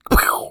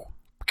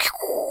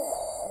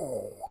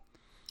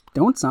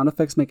Don't sound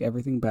effects make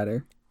everything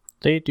better?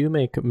 They do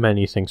make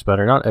many things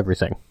better, not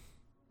everything.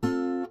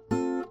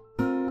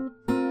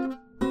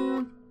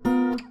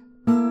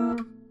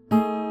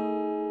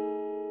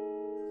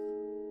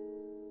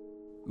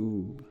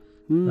 Ooh.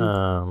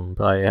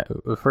 But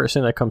the first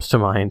thing that comes to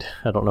mind,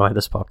 I don't know why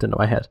this popped into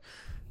my head.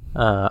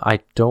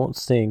 I don't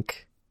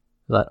think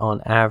that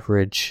on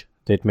average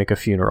they'd make a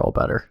funeral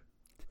better.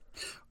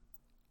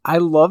 I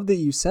love that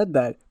you said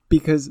that,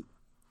 because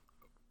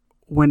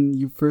when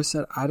you first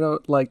said, I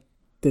don't like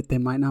that they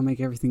might not make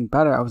everything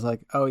better, I was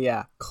like, oh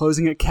yeah,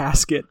 closing a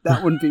casket,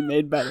 that wouldn't be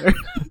made better.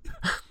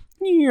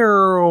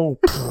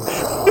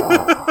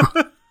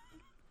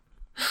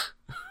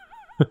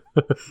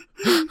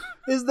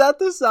 Is that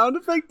the sound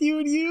effect you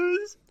would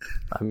use?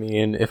 I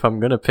mean, if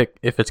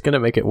it's gonna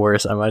make it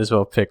worse, I might as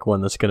well pick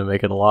one that's gonna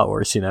make it a lot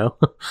worse, you know?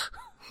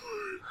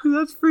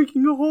 That's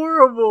freaking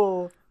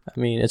horrible. I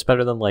mean, it's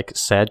better than, like,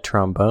 sad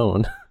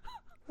trombone.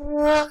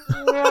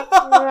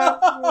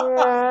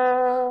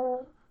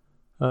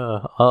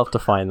 I'll have to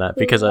find that,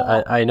 because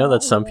I know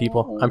that some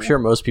people, I'm sure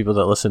most people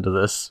that listen to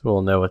this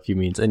will know what you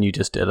mean, and you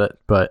just did it,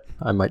 but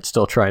I might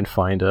still try and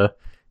find a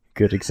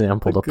good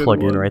example to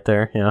plug in right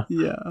there. Yeah.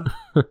 Yeah.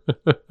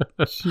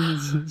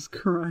 Jesus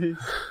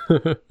Christ.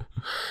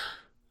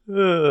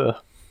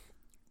 Well,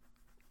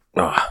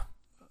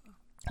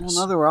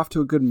 now that we're off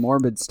to a good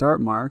morbid start,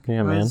 Mark.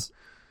 Yeah, man.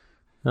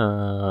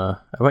 I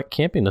went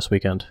camping this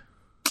weekend.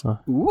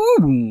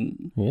 Ooh.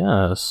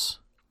 Yes.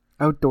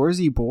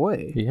 Outdoorsy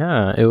boy.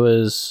 Yeah, it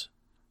was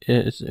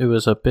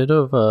a bit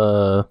of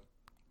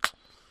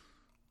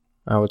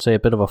I would say a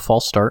bit of a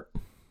false start,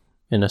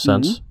 in a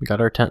sense. Mm-hmm. We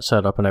got our tent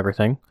set up and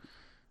everything.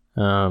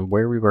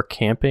 Where we were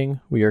camping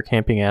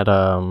at,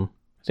 I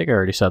think I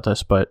already said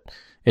this, but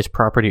it's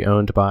property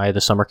owned by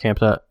the summer camp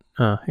that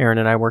Aaron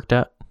and I worked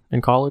at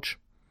in college.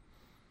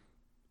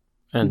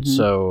 And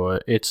so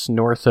it's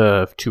north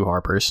of Two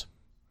Harbors.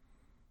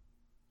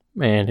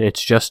 And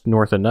it's just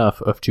north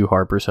enough of Two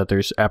Harbors that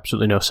there's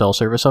absolutely no cell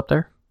service up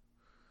there.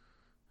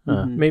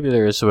 Maybe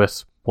there is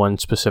with one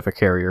specific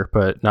carrier,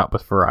 but not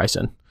with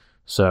Verizon.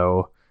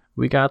 So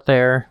we got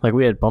there, like,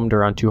 we had bummed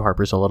around Two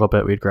Harbors a little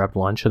bit. We'd grabbed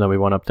lunch, and then we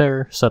went up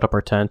there, set up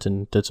our tent,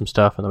 and did some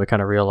stuff. And then we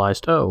kind of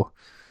realized,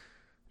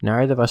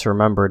 neither of us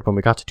remembered when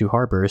we got to Two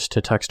Harbors to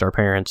text our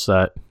parents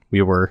that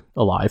we were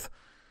alive.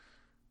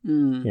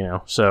 You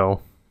know,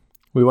 so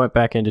we went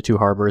back into Two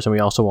Harbors, and we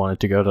also wanted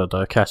to go to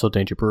the Castle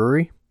Danger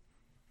Brewery.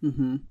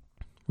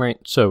 Right,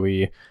 so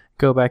we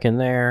go back in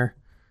there,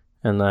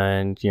 and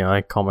then, you know,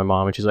 I call my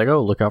mom, and she's like,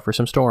 oh, look out for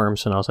some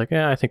storms. And I was like,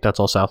 yeah, I think that's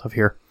all south of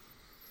here.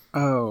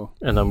 Oh.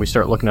 And then we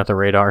start looking at the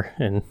radar,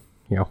 and,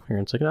 you know,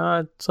 Aaron's like,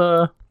 it's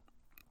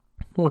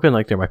looking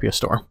like there might be a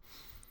storm.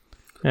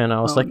 And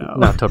I was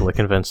not totally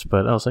convinced,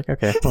 but I was like,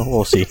 okay, well,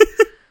 we'll see.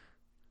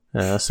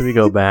 So we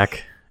go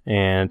back,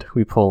 and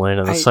we pull in,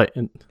 and the site...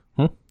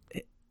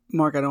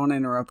 Mark, I don't want to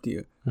interrupt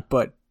you,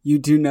 but you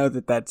do know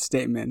that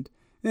statement...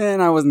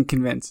 And I wasn't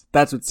convinced.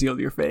 That's what sealed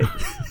your fate.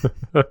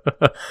 Well,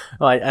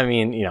 I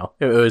mean, you know,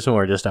 it was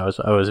more just I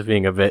was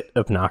being a bit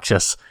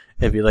obnoxious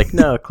and be like,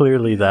 no,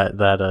 clearly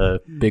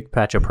that big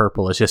patch of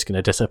purple is just going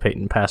to dissipate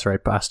and pass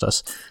right past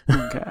us.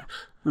 Okay.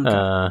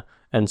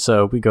 And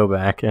so we go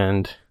back,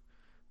 and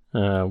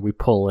we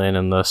pull in,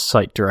 and the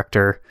site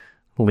director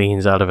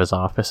leans out of his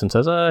office and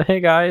says, hey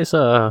guys,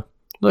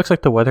 looks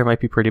like the weather might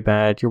be pretty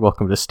bad. You're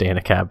welcome to stay in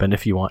a cabin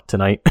if you want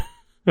tonight.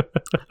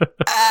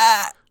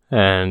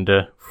 And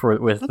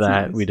with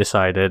that, nice. We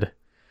decided,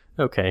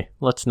 okay,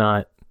 let's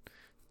not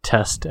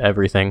test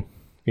everything,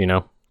 you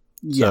know?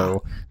 Yeah.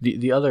 So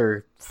the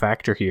other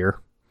factor here,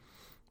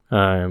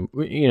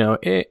 you know,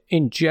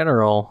 in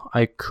general,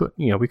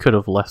 we could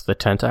have left the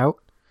tent out,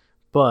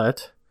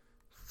 but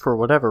for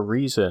whatever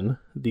reason,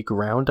 the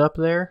ground up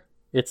there,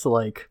 it's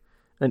like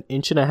 1.5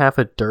 inches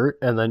of dirt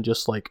and then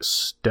just like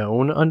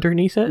stone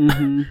underneath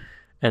it.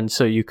 And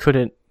so you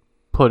couldn't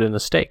put in the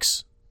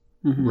stakes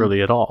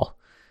really at all.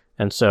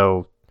 And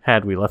so,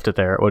 had we left it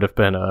there, it would have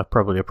been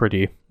probably a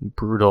pretty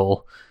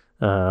brutal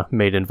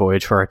maiden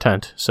voyage for our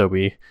tent. So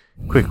we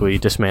quickly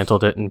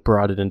dismantled it and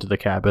brought it into the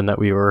cabin that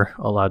we were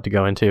allowed to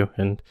go into.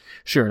 And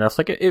sure enough,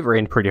 like, it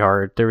rained pretty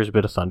hard. There was a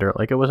bit of thunder.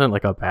 Like, it wasn't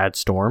like a bad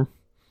storm,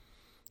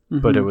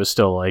 but it was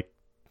still, like,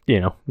 you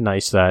know,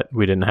 nice that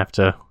we didn't have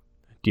to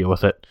deal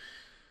with it.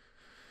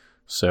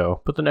 So,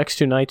 but the next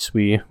 2 nights,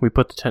 we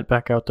put the tent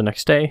back out the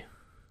next day,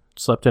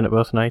 slept in it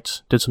both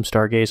nights, did some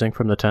stargazing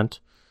from the tent.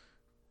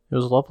 It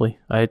was lovely.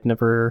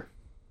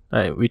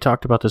 We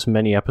talked about this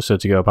many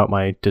episodes ago about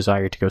my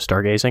desire to go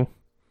stargazing.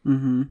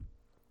 And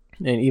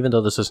even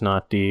though this is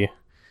not the,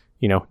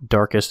 you know,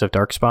 darkest of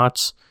dark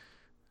spots,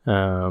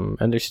 and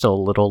there's still a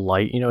little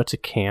light, you know, it's a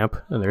camp,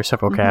 and there's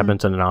several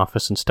cabins and an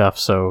office and stuff,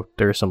 so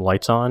there's some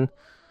lights on.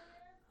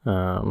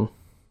 Can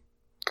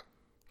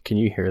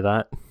you hear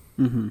that?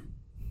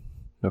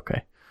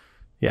 Okay.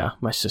 Yeah,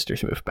 my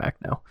sister's moved back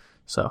now,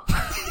 so...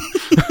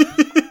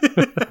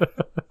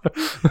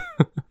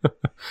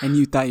 And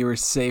you thought you were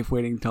safe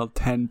waiting until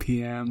 10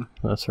 p.m.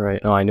 That's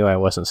right. No, I knew I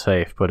wasn't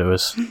safe, but it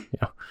was, you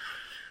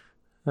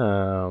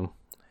know.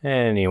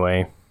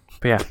 Anyway,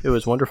 But yeah, it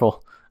was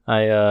wonderful.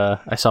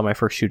 I saw my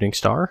first shooting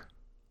star.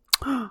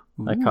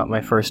 I caught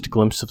my first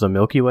glimpse of the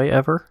Milky Way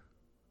ever.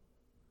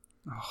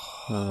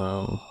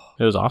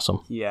 It was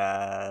awesome.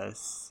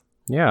 Yes.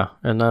 Yeah,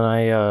 and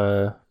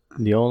then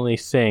the only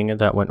thing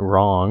that went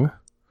wrong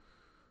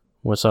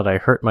was that I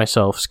hurt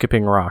myself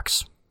skipping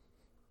rocks.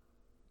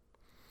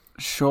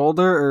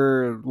 Shoulder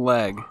or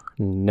leg?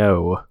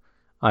 No.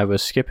 I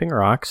was skipping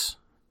rocks,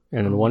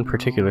 and in one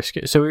particular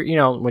skip... So,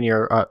 when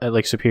you're at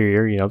Lake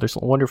Superior, there's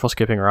wonderful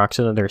skipping rocks,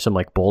 and then there's some,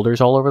 boulders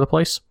all over the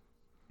place.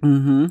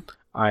 Mm-hmm.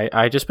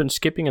 I just been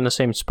skipping in the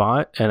same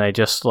spot, and I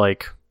just,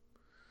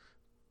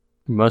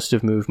 must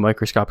have moved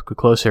microscopically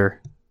closer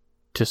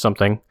to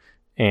something,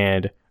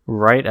 and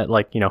right at,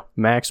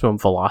 maximum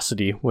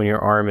velocity when your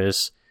arm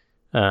is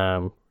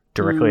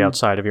directly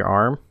outside of your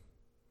arm,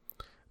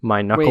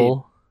 my knuckle...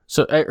 Wait.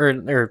 So,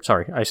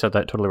 sorry, I said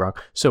that totally wrong.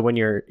 So when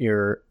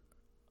your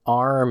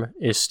arm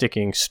is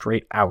sticking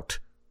straight out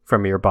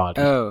from your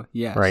body. Oh,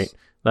 yes. Right?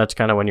 That's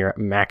kind of when you're at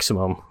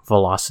maximum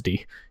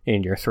velocity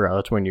in your throw.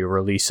 That's when you're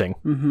releasing.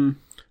 Mm-hmm.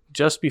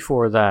 Just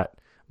before that,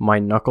 my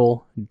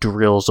knuckle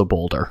drills a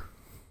boulder.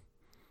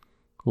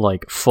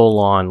 Full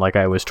on, like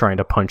I was trying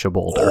to punch a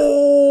boulder.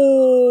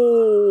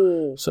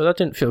 Oh! So that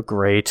didn't feel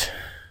great.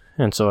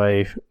 And so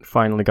I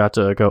finally got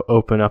to go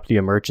open up the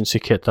emergency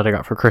kit that I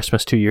got for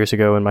Christmas 2 years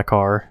ago in my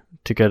car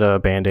to get a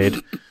Band-Aid.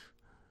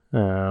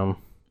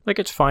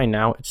 It's fine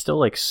now. It's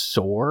still,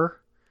 sore.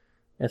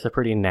 It's a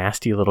pretty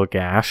nasty little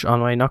gash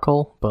on my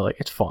knuckle, but,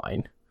 it's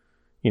fine.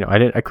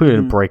 I clearly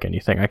didn't break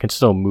anything. I can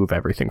still move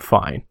everything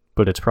fine,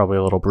 but it's probably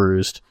a little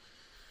bruised.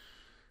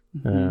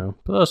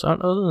 But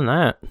other than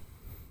that,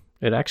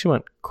 it actually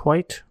went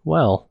quite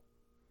well.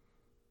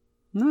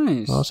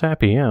 Nice. I was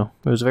happy, yeah.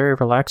 It was very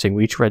relaxing.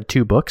 We each read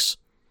 2 books.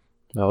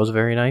 That was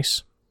very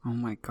nice. Oh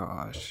my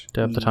gosh.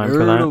 To have the time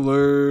for that.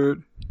 Alert.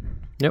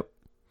 Yep.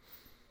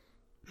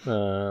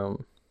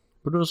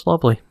 But it was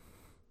lovely.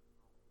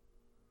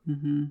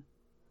 Mm-hmm.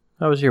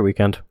 How was your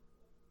weekend?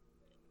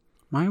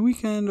 My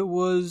weekend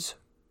was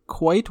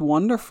quite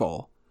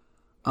wonderful.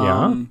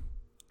 Yeah?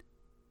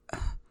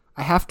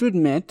 I have to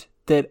admit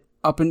that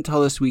up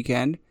until this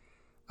weekend,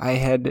 I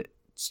had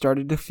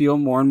started to feel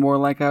more and more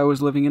like I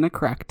was living in a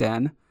crack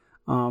den.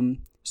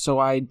 So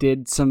I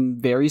did some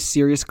very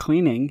serious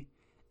cleaning,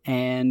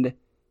 and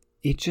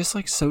it's just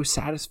so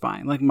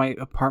satisfying. My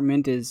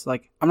apartment is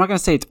I'm not going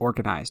to say it's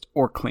organized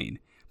or clean,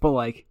 but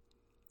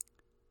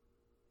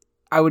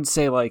I would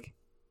say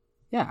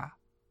yeah,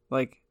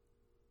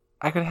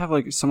 I could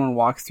have someone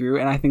walk through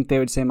and I think they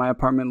would say my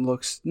apartment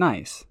looks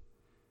nice.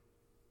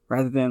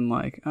 Rather than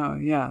oh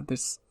yeah,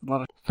 there's a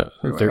lot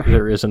of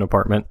there is an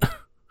apartment.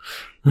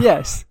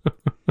 Yes.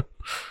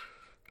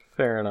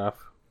 Fair enough.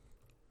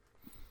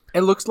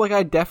 It looks like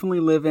I definitely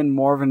live in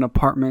more of an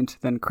apartment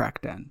than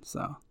crack den,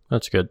 so.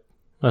 That's good.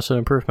 That's an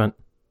improvement.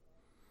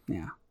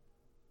 Yeah.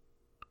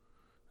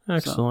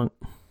 Excellent.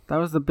 So, that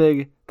was a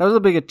big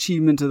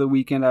achievement of the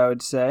weekend, I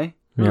would say.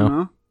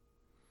 Yeah.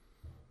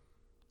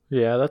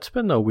 Yeah, that's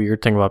been the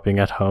weird thing about being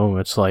at home.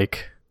 It's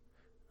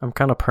I'm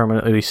kind of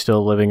permanently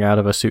still living out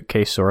of a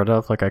suitcase, sort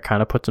of. I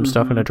kind of put some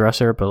stuff in a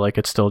dresser, but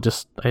it's still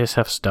I just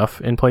have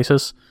stuff in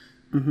places.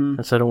 Mm-hmm.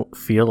 And so I don't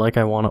feel like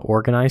I want to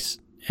organize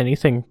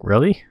anything,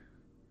 really.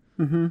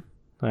 Mm-hmm.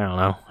 I don't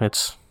know.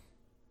 It's...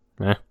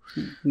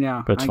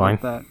 Yeah, but it's I fine.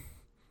 Get that.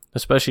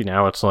 Especially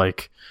now, it's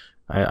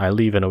I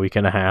leave in a week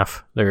and a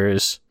half. There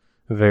is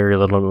very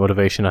little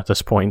motivation at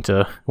this point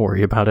to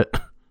worry about it.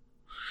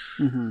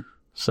 Mm-hmm.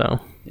 So...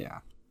 Yeah.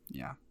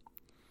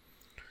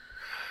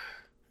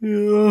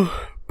 Yeah,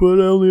 but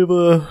I only have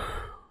a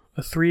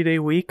 3-day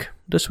week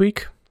this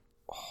week.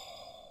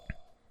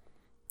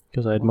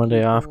 Because I had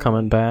Monday off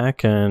coming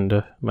back,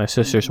 and my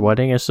sister's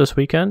wedding is this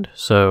weekend,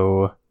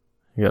 so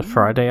I got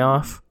Friday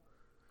off.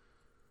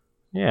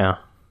 Yeah.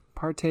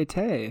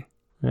 Partay.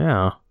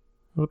 Yeah.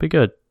 It'll be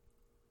good.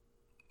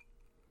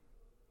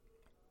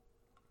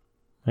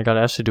 I got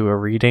asked to do a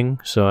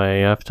reading, so I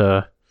have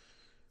to...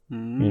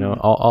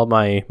 all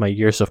my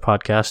years of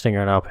podcasting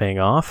are now paying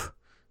off.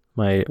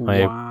 My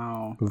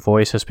wow.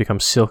 voice has become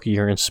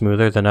silkier and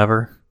smoother than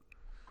ever.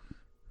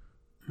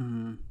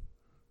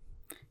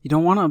 You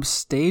don't want to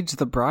upstage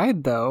the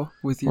bride, though,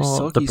 with your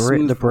silky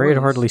smooth the bride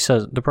voice.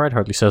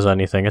 hardly says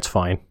anything. It's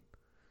fine.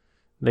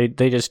 They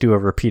just do a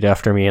repeat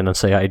after me and then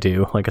say I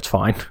do. It's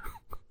fine.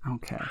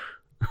 Okay.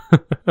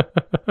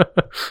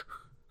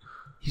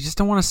 You just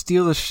don't want to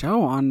steal the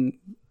show on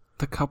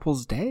the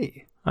couple's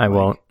day. I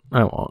won't.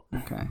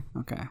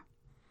 Okay.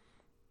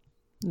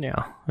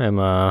 Yeah, I'm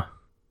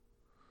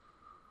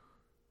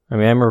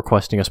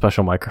requesting a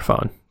special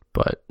microphone,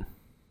 but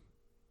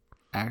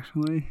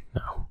actually,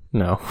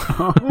 no.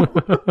 I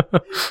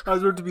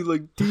was about to be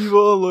diva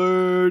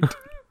alert.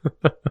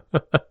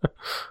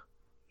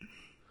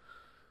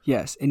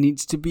 Yes, it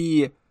needs to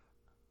be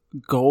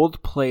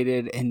gold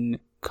plated and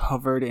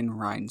covered in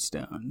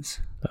rhinestones.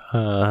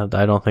 I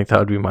don't think that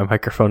would be my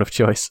microphone of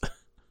choice.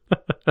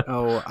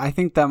 Oh, I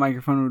think that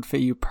microphone would fit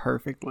you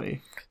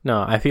perfectly.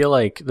 No, I feel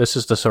like this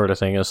is the sort of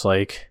thing. It's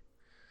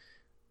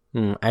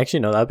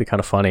Actually, no, that'd be kind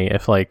of funny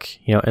if, like,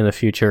 in the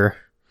future,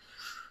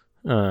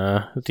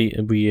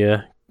 we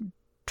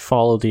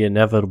follow the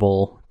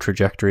inevitable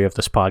trajectory of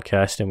this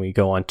podcast and we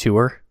go on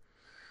tour.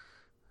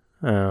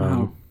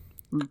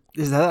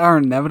 Is that our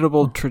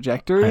inevitable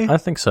trajectory? I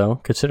think so.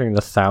 Considering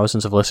the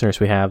thousands of listeners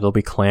we have, they'll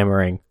be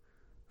clamoring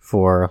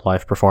for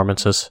live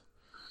performances.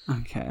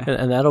 Okay.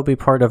 And that'll be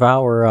part of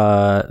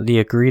our the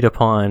agreed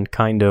upon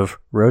kind of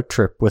road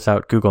trip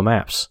without Google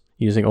Maps,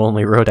 using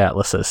only road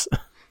atlases.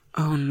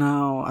 Oh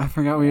no, I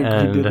forgot we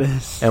agreed to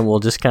this. And we'll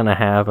just kind of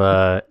have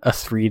a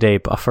 3-day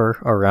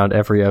buffer around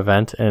every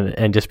event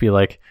and just be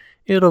like,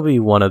 it'll be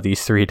one of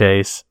these 3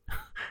 days.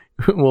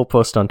 We'll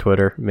post on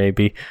Twitter,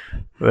 maybe,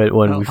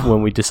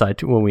 when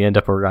we end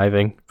up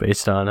arriving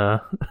based on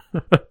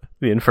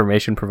the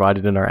information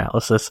provided in our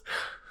atlases.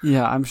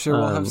 Yeah, I'm sure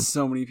we'll have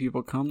so many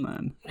people come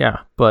then. Yeah,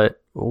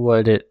 but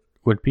what it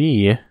would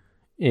be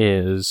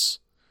is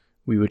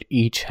we would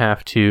each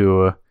have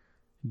to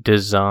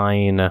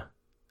design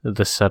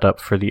the setup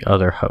for the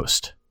other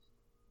host.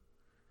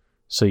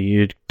 So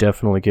you'd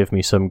definitely give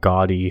me some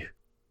gaudy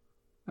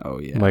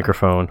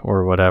microphone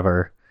or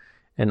whatever,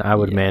 and I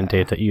would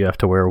mandate that you have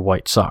to wear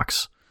white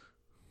socks.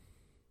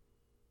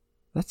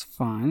 That's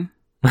fine.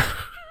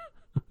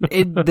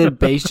 The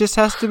base just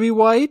has to be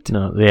white?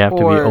 No, they have to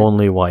be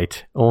only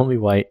white. Only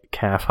white,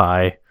 calf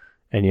high,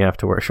 and you have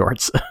to wear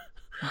shorts.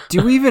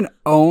 Do we even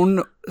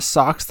own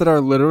socks that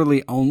are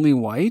literally only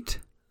white?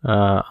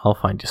 I'll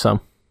find you some.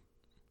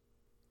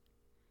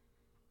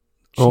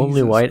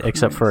 Only white, Christ.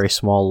 Except for a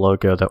small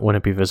logo that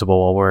wouldn't be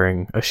visible while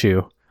wearing a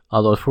shoe.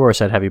 Although, of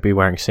course, I'd have you be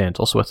wearing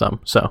sandals with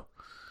them, so...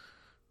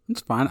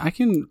 That's fine. I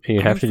can rock it.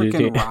 You have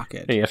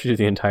to do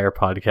the entire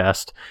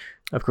podcast.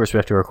 Of course, we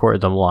have to record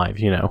them live,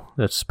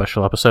 That's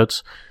special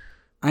episodes.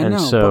 I know,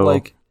 so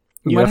but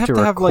you might have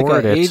to have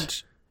an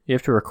age... You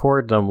have to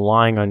record them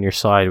lying on your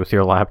side with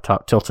your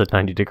laptop tilted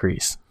 90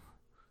 degrees.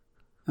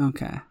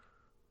 Okay.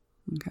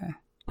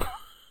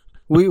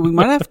 We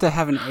might have to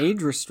have an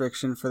age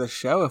restriction for the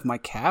show if my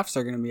calves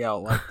are going to be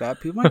out like that.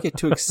 People might get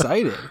too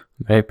excited.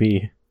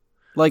 Maybe.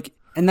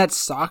 And that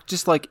sock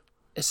just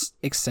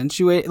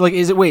accentuate.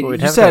 Is it? Wait,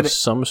 we'd have to have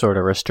some sort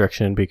of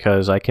restriction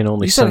because I can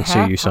only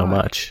censor you so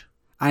much.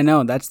 I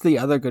know, that's the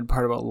other good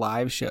part about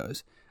live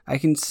shows. I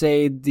can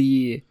say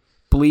the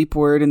bleep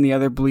word and the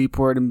other bleep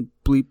word and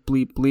bleep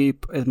bleep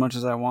bleep as much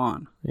as I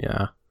want.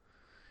 Yeah.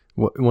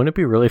 Wouldn't it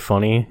be really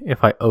funny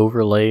if I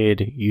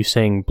overlaid you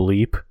saying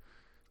bleep?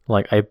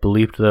 I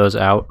bleeped those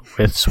out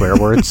with swear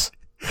words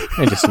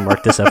and just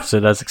marked this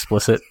episode as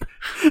explicit.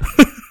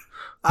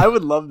 I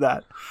would love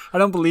that. I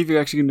don't believe you're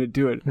actually going to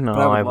do it. No,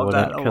 I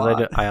wouldn't,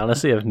 because I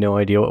honestly have no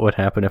idea what would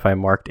happen if I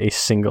marked a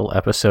single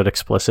episode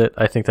explicit.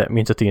 I think that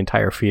means that the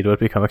entire feed would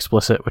become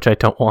explicit, which I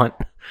don't want.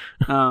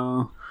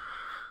 Oh.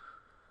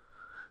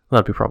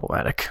 That'd be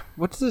problematic.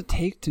 What does it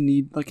take to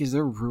need, is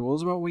there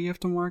rules about what you have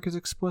to mark as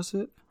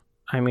explicit?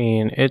 I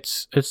mean,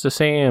 it's the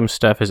same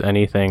stuff as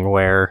anything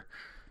where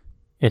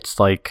it's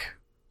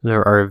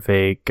there are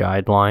vague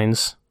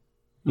guidelines,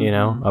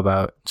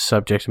 about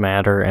subject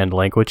matter and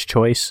language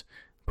choice,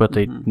 but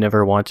they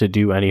never want to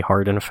do any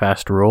hard and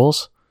fast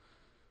rules.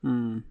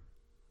 And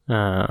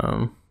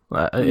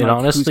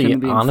honestly,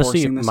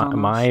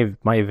 my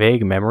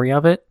vague memory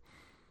of it,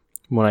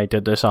 when I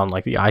did this on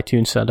the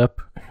iTunes setup,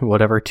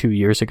 2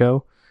 years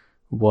ago,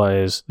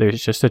 was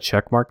there's just a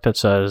check mark that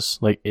says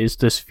is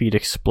this feed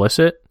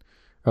explicit,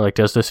 or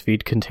does this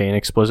feed contain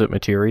explicit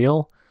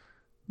material?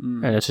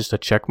 And it's just a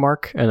check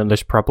mark, and then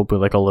there's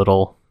probably a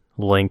little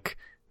link,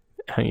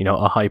 a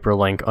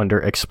hyperlink under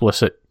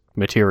explicit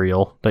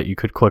material that you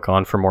could click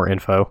on for more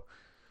info.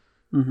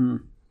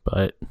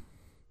 But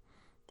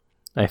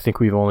I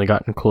think we've only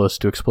gotten close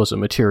to explicit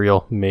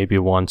material maybe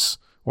once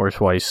or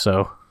twice,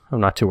 so I'm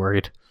not too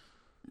worried.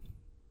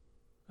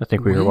 I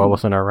think we were well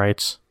within our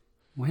rights.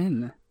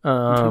 When?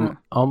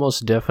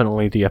 Almost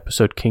definitely the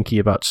episode Kinky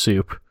About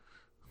Soup.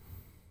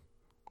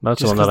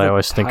 That's the one that I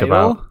always think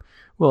about.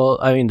 Well,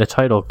 I mean, the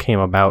title came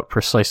about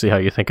precisely how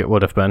you think it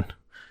would have been.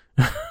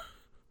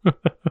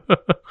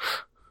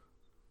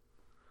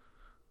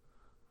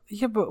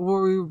 Yeah, but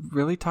were we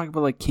really talking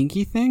about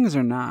kinky things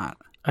or not?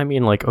 I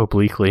mean,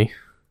 obliquely.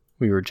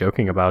 We were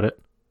joking about it.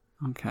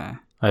 Okay.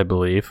 I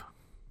believe.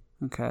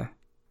 Okay.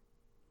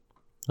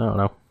 I don't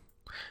know.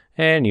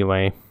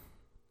 Anyway.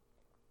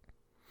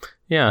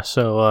 Yeah,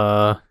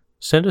 so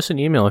send us an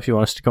email if you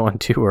want us to go on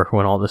tour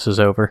when all this is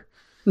over.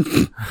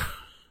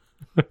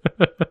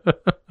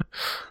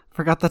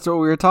 Forgot that's what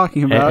we were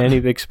talking about. Any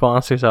big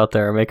sponsors out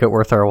there, make it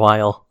worth our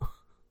while.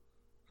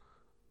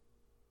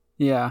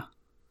 Yeah.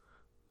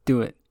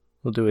 Do it.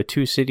 We'll do a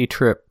 2-city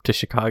trip to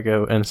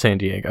Chicago and San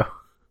Diego.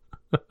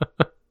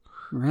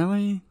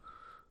 Really?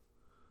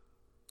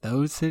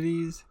 Those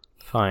cities?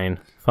 Fine.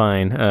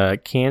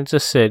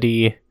 Kansas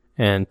City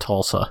and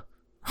Tulsa.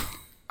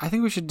 I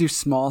think we should do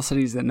small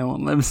cities that no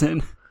one lives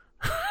in.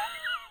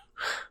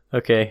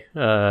 Okay.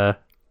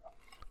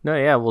 No,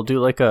 yeah, we'll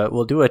do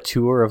a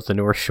tour of the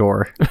North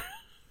Shore.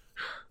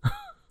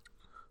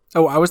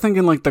 Oh, I was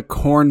thinking the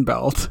Corn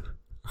Belt.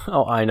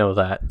 Oh, I know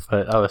that,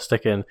 but I was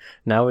thinking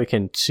now we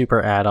can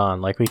super add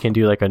on. Like we can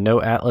do like a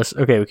no Atlas.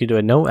 Okay, we could do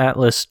a no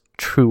Atlas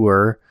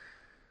tour,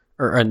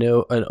 or an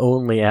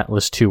only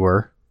Atlas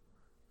tour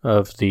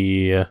of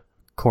the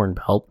Corn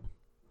Belt.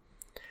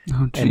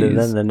 Oh, and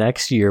then the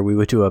next year we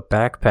would do a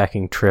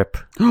backpacking trip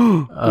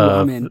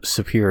of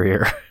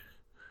Superior.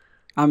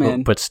 I'm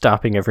in. But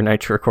stopping every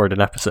night to record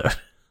an episode.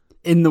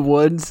 In the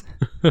woods?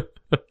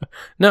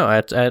 No,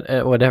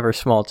 at whatever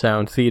small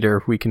town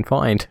theater we can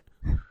find.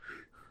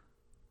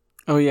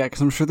 Oh yeah,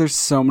 because I'm sure there's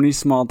so many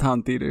small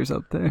town theaters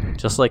up there.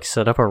 Just like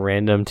set up a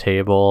random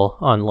table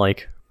on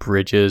like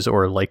bridges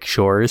or lake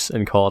shores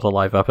and call it a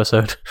live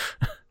episode.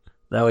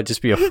 That would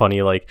just be a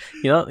funny like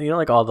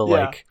like all the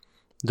like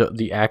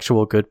the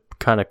actual good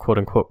kind of quote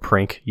unquote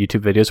prank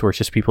YouTube videos where it's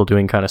just people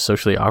doing kind of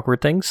socially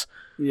awkward things.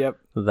 Yep.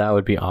 That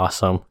would be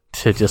awesome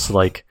to just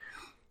like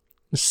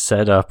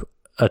set up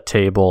a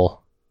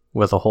table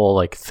with a whole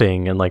like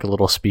thing and like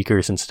little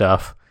speakers and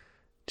stuff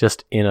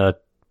just in a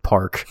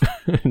park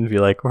and be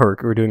like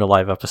we're doing a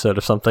live episode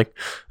of something.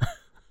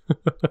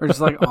 Or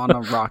just like on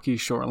a rocky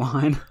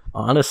shoreline.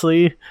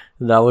 Honestly,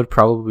 that would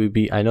probably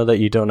be, I know that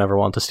you don't ever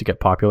want this to get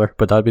popular,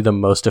 but that would be the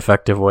most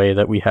effective way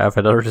that we have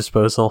at our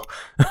disposal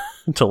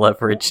to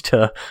leverage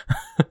to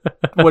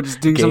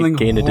just doing something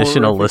gain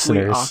additional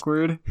listeners.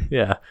 Awkward.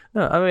 Yeah.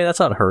 No, I mean that's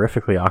not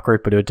horrifically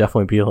awkward, but it would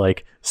definitely be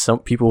like some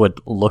people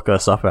would look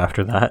us up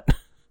after that.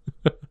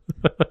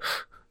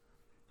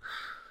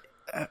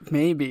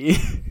 Maybe.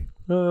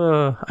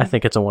 I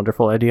think it's a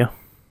wonderful idea.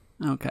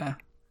 Okay.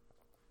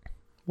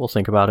 We'll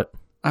think about it.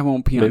 I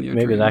won't pee on your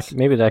dreams.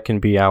 Maybe that can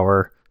be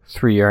our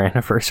 3-year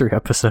anniversary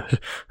episode.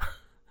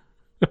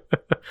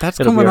 That's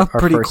coming up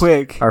pretty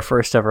quick. Our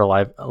first ever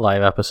live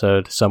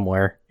episode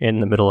somewhere in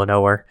the middle of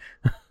nowhere.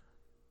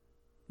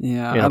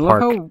 Yeah, I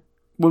love how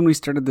when we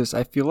started this,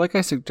 I feel like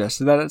I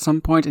suggested that at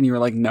some point, and you were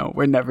like, "No,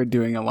 we're never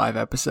doing a live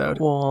episode."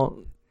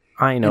 Well,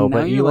 I know,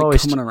 but you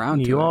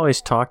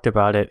always talked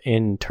about it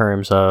in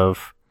terms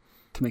of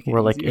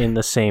we're like in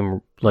the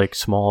same like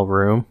small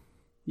room.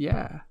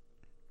 Yeah.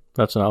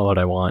 That's not what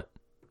I want.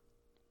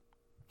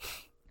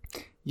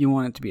 You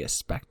want it to be a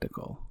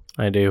spectacle.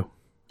 I do.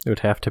 It would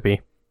have to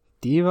be.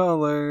 Diva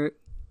alert.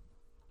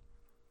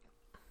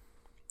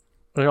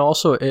 And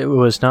also, it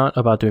was not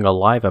about doing a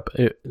live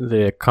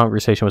the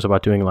conversation was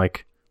about doing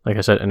like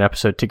I said, an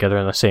episode together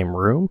in the same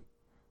room.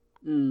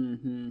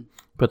 Mm-hmm.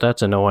 But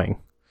that's annoying.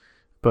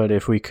 But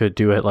if we could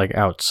do it like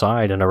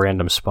outside in a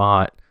random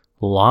spot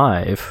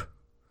live,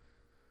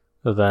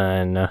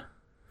 then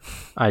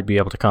I'd be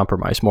able to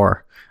compromise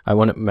more. I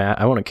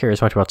wouldn't care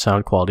as much about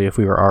sound quality if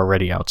we were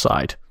already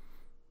outside.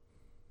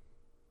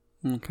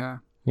 Okay.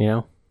 You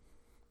know?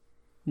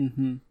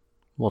 Mm-hmm.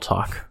 We'll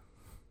talk.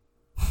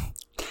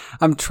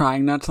 I'm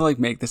trying not to like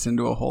make this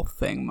into a whole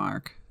thing,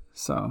 Mark.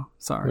 So,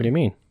 sorry. What do you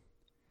mean?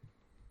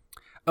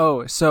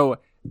 Oh, so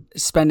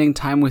spending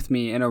time with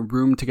me in a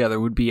room together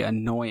would be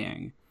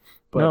annoying.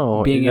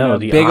 But being in a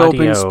big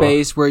open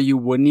space where you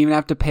wouldn't even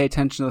have to pay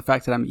attention to the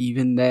fact that I'm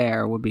even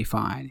there would be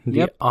fine.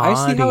 Yep, I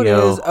see how it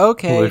is.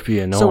 Okay, would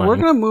be annoying. So we're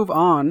going to move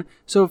on.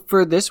 So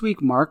for this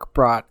week, Mark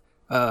brought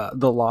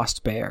The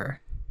Lost Bear.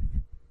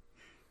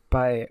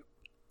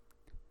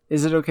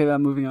 Is it okay that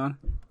I'm moving on?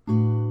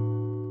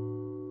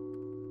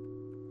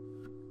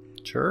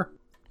 Sure.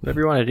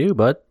 Whatever you want to do,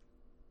 bud.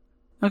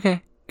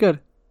 Okay,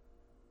 good.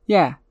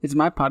 Yeah, it's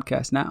my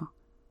podcast now.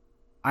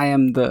 I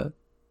am the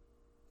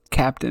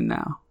captain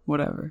now.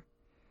 Whatever.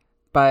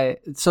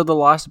 The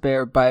Lost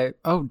Bear by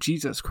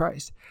Jesus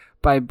Christ,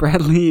 by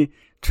Bradley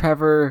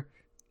Trevor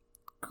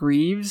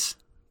Grives.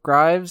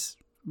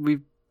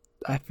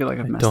 I feel like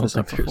I've messed this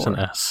up before. There's an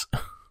S.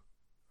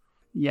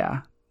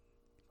 Yeah,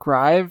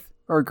 Grieve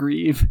or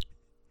Grieve.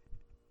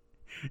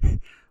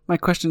 My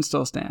question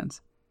still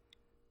stands.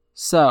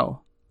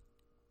 So,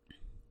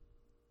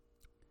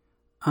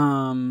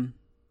 in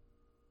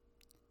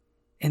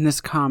this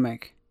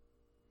comic,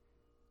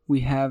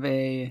 we have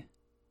a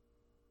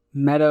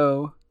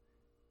meadow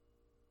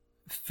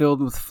filled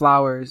with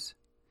flowers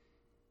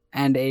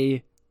and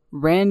a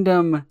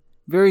random,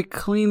 very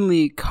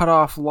cleanly cut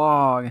off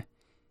log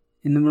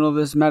in the middle of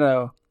this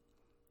meadow.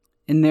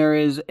 And there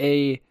is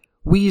a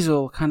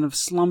weasel kind of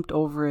slumped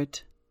over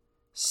it,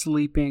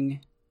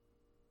 sleeping.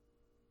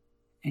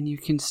 And you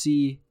can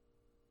see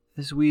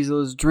this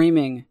weasel is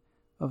dreaming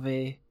of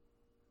a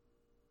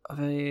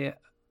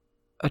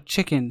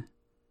chicken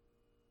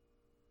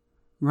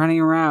running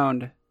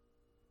around.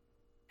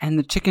 And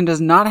the chicken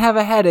does not have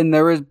a head, and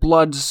there is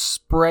blood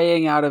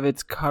spraying out of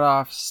its cut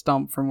off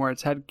stump from where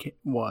its head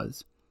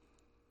was.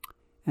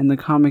 And the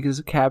comic is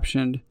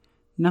captioned,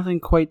 "Nothing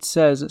quite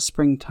says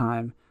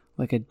springtime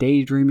like a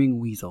daydreaming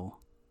weasel."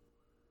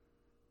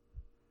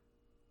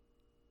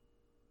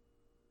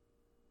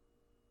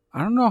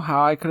 I don't know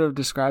how I could have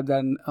described that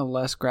in a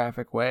less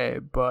graphic way,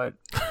 but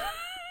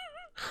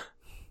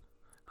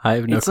I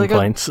have no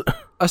complaints. Like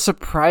a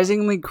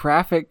surprisingly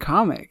graphic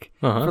comic.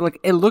 For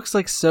it looks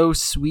like so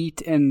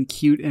sweet and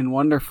cute and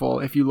wonderful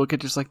if you look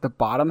at just like the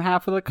bottom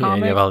half of the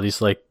comic. Yeah, you have all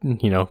these like,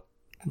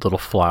 little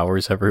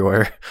flowers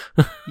everywhere.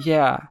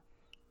 Yeah.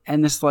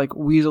 and this like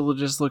weasel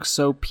just looks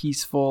so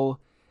peaceful,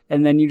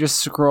 and then you just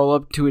scroll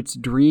up to its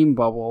dream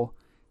bubble,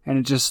 and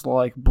it's just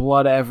like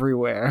blood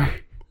everywhere.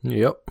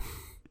 Yep.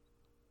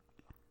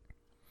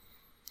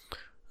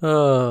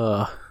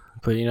 But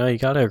you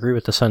gotta agree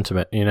with the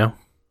sentiment, Do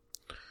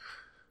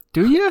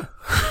you?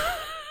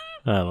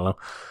 I don't know.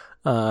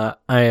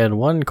 I had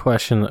one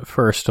question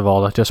first of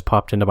all that just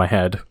popped into my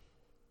head.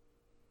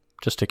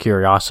 Just a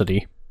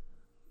curiosity.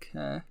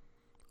 Okay.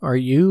 Are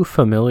you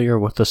familiar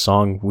with the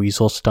song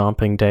Weasel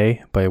Stomping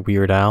Day by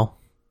Weird Al?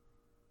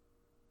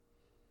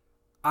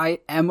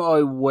 I am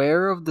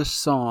aware of the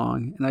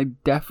song, and I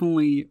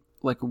definitely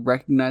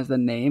recognize the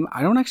name.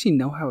 I don't actually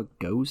know how it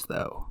goes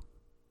though.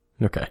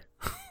 Okay.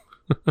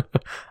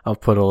 I'll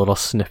put a little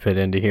snippet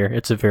into here.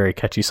 It's a very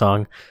catchy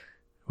song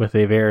with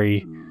a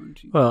very,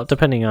 well,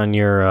 depending on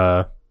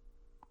your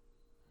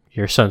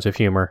sense of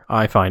humor,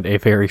 I find a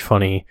very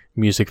funny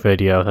music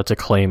video that's a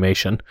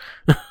claymation.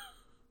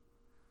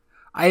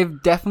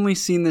 I've definitely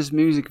seen this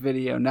music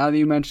video. Now that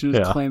you mentioned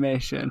it's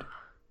claymation.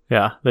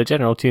 Yeah, the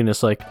general tune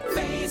is like...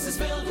 Faces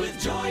filled with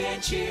joy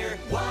and cheer.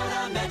 What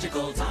a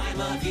magical time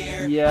of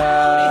year.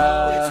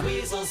 Yeah.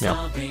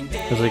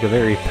 It's like a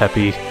very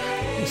peppy,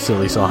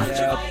 silly song.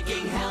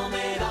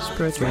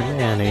 Spread your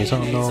mayonnaise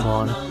on the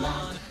lawn.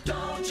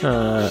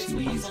 So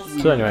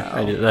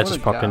anyway, that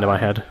just popped into my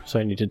head, so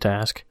I needed to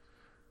ask.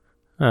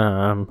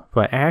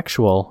 My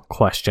actual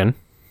question...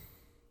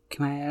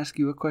 Can I ask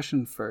you a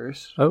question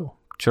first? Oh,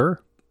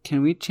 sure.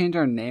 Can we change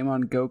our name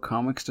on Go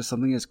Comics to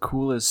something as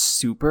cool as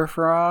Super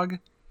Frog?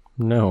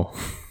 No.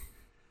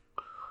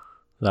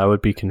 That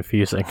would be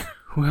confusing.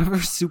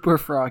 Whoever Super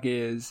Frog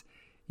is,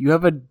 you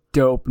have a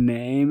dope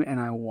name, and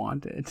I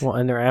want it. Well,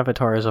 and their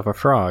avatar is of a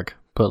frog,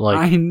 but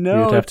I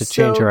know, you'd have to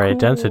change your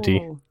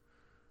identity.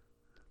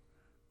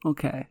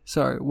 Okay,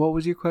 sorry. What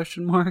was your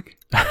question, Mark?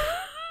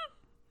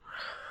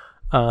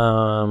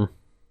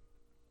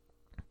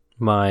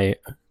 My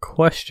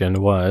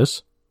question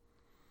was,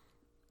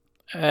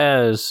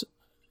 as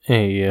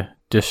a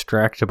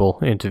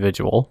distractible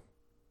individual,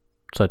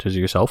 such as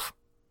yourself,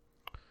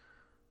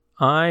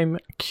 I'm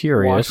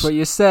curious... Watch what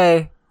you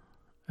say.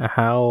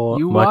 How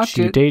much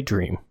you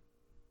daydream.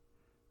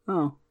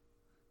 Oh.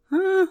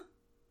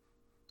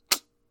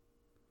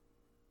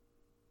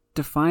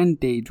 Define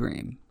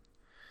daydream.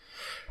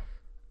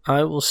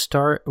 I will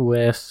start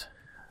with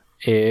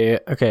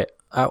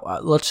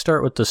let's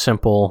start with the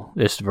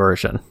simplest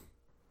version.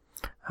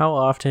 How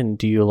often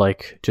do you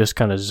just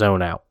kind of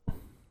zone out?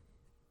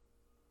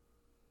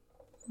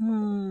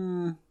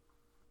 Can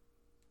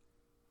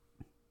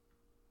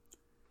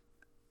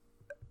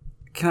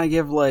I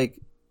give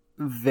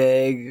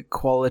vague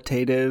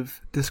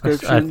qualitative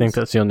descriptions? I think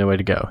that's the only way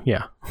to go.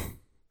 Yeah.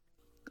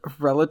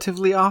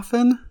 Relatively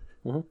often?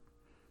 Mm-hmm.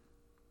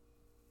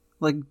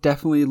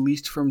 Definitely at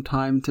least from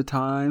time to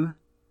time.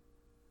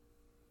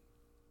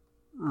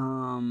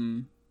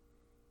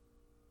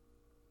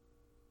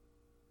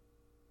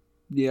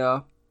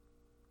 Yeah.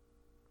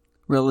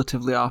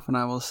 Relatively often,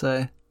 I will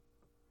say.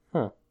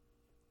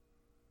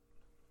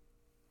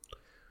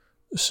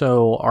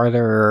 So, are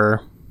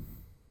there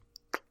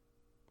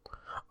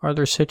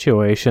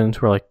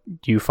situations where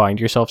do you find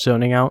yourself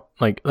zoning out?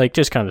 Like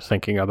just kind of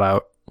thinking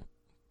about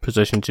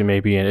positions you may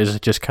be in. Is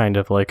it just kind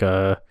of like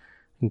a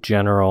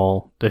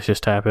general, this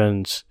just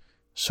happens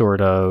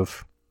sort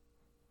of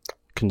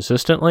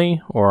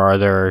consistently, or are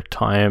there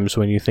times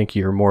when you think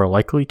you're more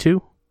likely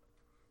to?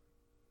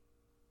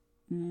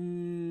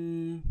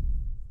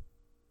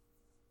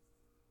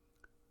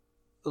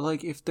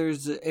 If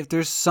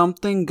there's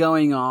something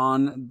going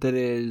on that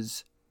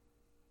is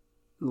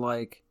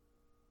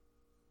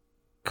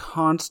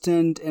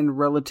constant and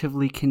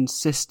relatively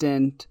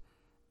consistent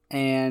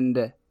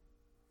and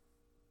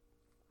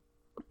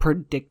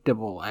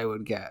predictable,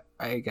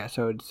 I guess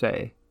I would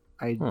say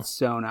I'd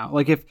zone out.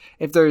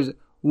 If there's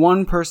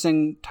one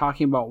person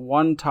talking about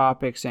one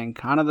topic saying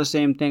kind of the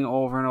same thing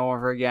over and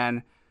over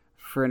again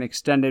for an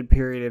extended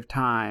period of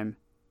time,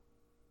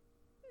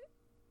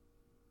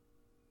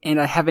 and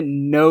I haven't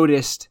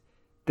noticed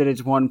that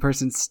it's one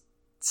person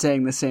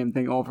saying the same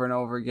thing over and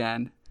over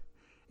again,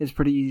 it's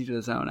pretty easy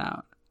to zone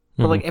out.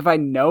 Mm-hmm. But if I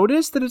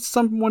notice that it's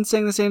someone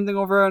saying the same thing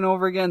over and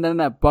over again, then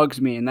that bugs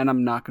me, and then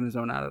I'm not going to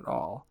zone out at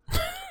all.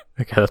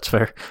 Okay, that's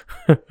fair.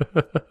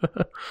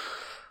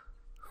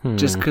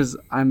 Just because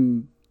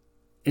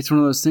it's one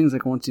of those things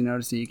once you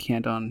notice it, you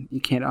can't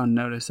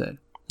unnotice it.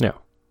 Yeah,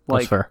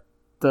 that's fair.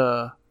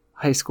 The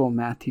high school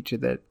math teacher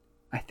that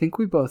I think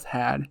we both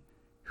had,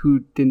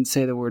 who didn't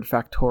say the word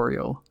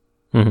factorial,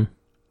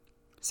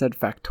 said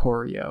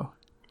factorio.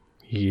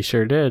 He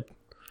sure did.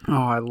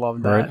 Oh, I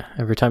love that. Right?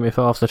 Every time he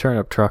fell off the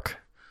turnip truck.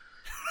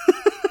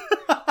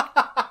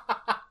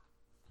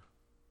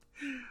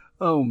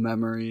 Oh,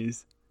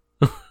 memories.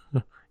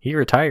 He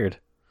retired.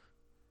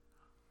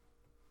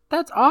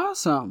 That's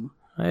awesome.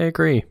 I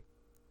agree.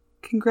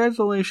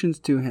 Congratulations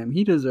to him.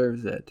 He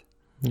deserves it.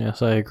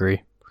 Yes, I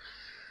agree.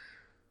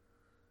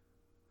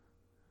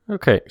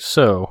 Okay,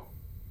 so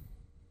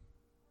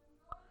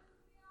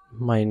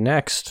my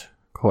next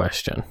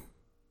question.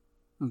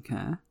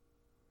 Okay.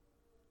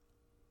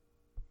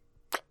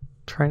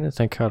 trying to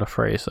think how to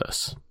phrase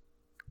this.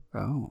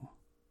 Oh.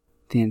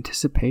 The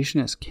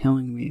anticipation is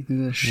killing me.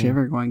 There's a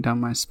shiver going down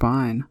my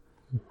spine.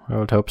 I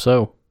would hope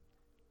so.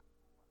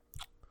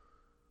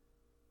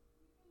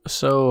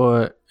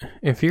 So,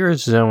 if you're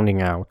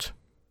zoning out,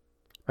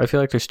 I feel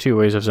like there's two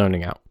ways of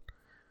zoning out.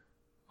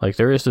 Like,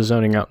 there is the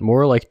zoning out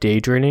more like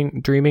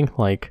daydreaming,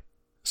 like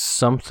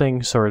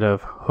something sort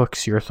of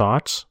hooks your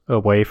thoughts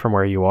away from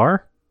where you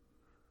are.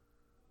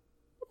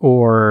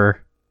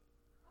 Or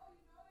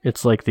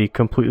it's like the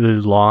completely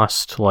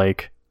lost,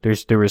 like,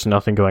 there was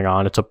nothing going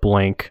on. It's a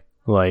blank,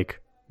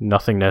 like,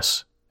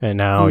 nothingness, and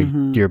now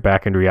you're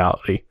back in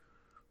reality.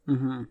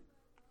 Mm-hmm.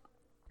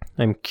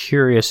 I'm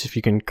curious if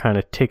you can kind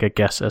of take a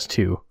guess as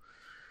to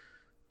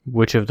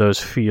which of those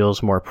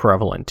feels more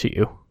prevalent to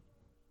you.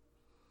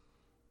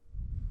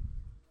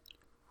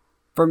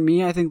 For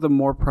me, I think the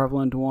more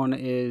prevalent one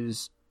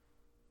is,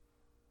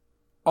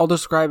 I'll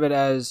describe it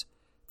as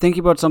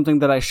thinking about something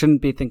that I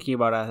shouldn't be thinking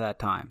about at that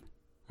time.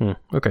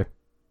 Okay.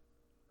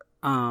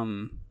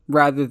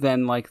 Rather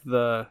than like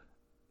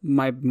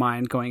my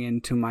mind going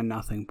into my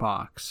nothing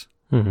box.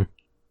 Mm-hmm.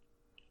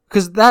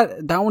 Because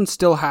that one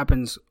still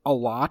happens a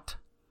lot.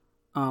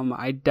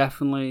 I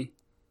definitely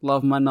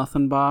love my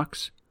nothing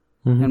box,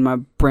 and my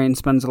brain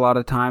spends a lot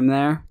of time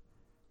there.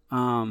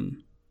 But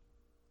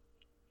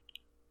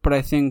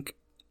I think,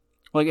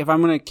 like, if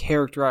I'm going to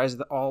characterize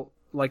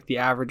the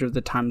average of the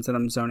times that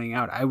I'm zoning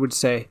out, I would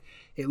say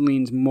it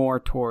leans more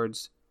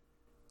towards,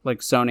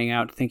 like, zoning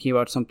out, thinking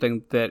about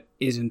something that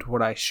isn't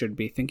what I should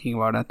be thinking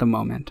about at the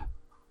moment.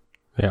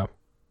 Yeah.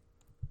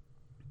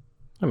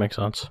 That makes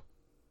sense.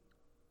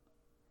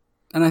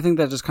 And I think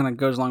that just kind of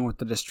goes along with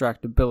the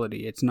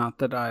distractibility. It's not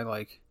that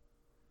I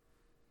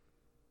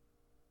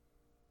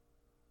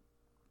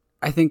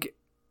think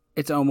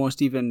it's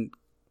almost even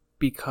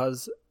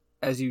because,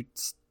 as you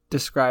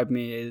describe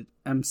me,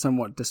 I'm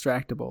somewhat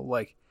distractible.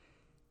 Like,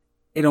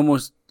 it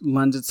almost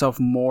lends itself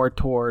more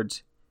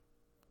towards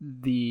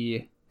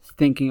the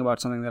thinking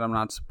about something that I'm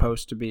not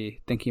supposed to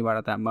be thinking about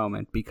at that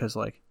moment, because,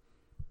 like,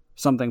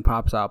 something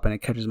pops up and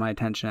it catches my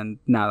attention, and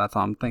now that's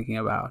all I'm thinking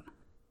about.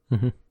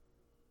 Mm-hmm.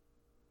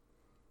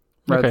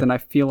 Rather than I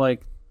feel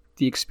like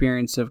the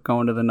experience of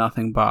going to the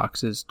nothing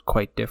box is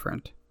quite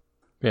different.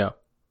 Yeah.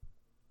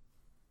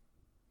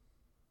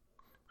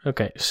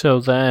 Okay, so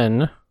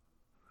then,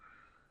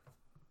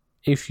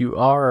 if you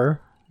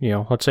are,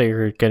 let's say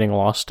you're getting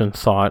lost in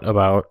thought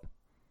about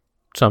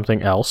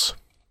something else,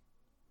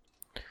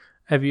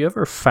 have you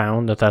ever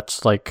found that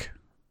that's like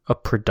a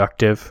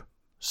productive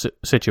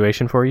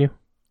situation for you?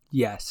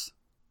 Yes.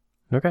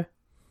 Okay.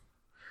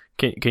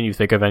 Can you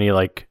think of any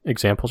like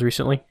examples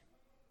recently?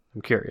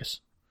 I'm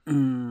curious.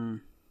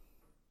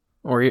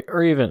 Or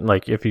even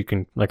like if you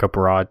can, like, a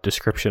broad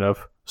description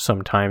of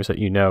some times that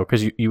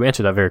because you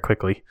answered that very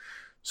quickly.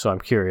 So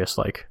I'm curious,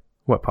 like,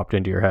 what popped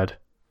into your head?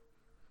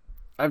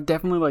 I've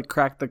definitely, like,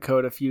 cracked the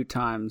code a few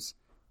times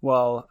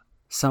while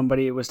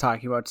somebody was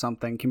talking about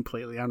something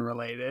completely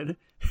unrelated.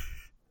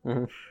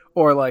 Mm-hmm.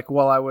 Or, like,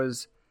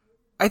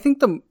 I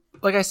think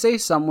I say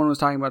someone was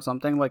talking about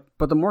something, like,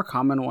 but the more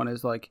common one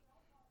is, like,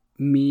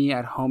 me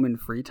at home in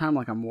free time,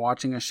 like, I'm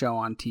watching a show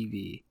on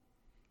TV.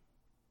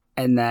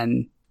 And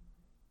then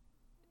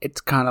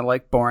it's kind of,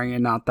 like, boring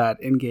and not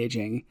that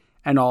engaging.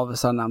 And all of a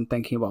sudden I'm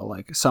thinking about,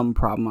 like, some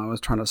problem I was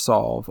trying to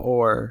solve,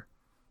 or,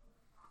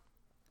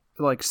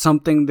 like,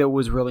 something that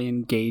was really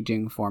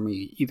engaging for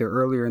me either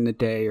earlier in the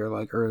day or,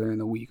 like, earlier in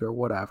the week or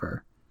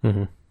whatever.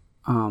 Mm-hmm.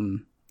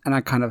 And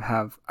I kind of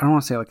have, I don't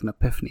want to say, like, an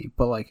epiphany,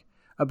 but, like,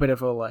 a bit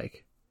of a,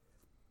 like,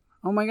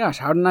 oh my gosh,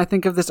 how didn't I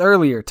think of this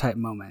earlier type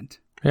moment.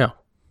 Yeah.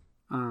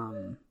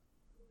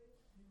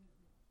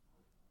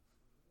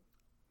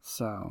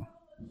 So,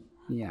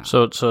 yeah.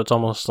 So it's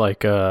almost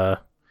like the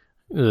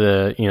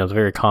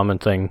very common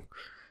thing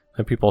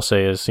that people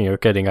say is,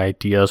 getting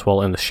ideas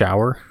while in the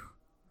shower.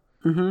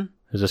 Mm-hmm.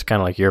 Is this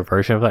kind of like your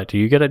version of that? Do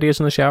you get ideas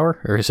in the shower,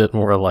 or is it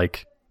more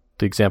like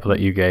the example that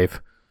you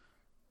gave?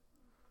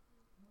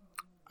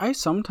 I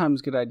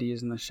sometimes get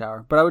ideas in the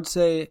shower, but I would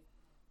say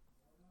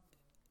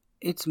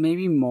it's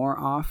maybe more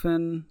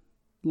often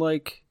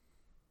like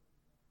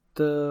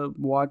the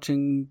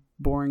watching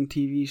boring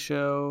TV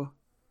show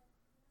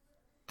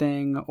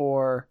thing,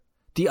 or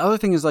the other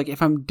thing is, like,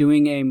 if I'm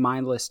doing a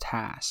mindless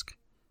task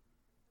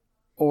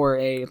or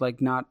a,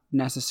 like, not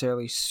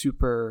necessarily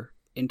super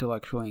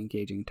intellectually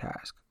engaging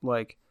task,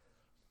 like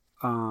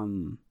if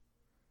I'm,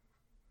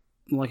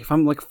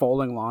 like,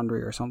 folding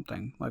laundry or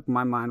something, like,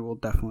 my mind will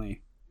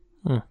definitely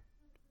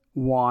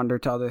wander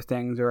to other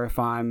things. Or if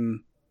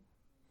I'm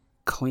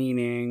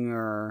cleaning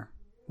or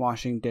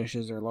washing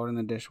dishes or loading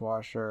the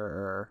dishwasher,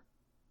 or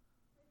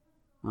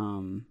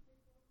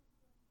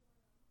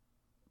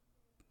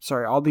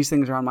sorry, all these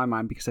things are on my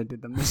mind because I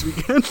did them this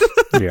weekend.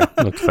 Yeah,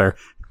 that's fair.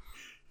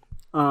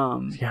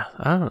 Yeah,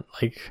 I don't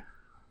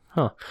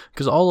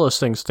because all those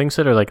things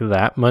that are like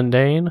that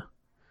mundane,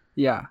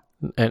 yeah,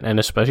 and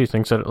especially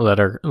things that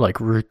are like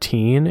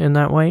routine in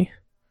that way,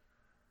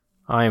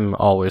 I'm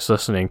always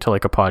listening to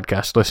like a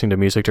podcast, listening to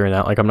music during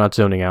that. Like I'm not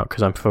zoning out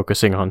because I'm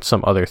focusing on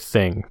some other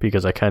thing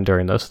because I can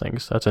during those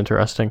things. That's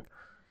interesting.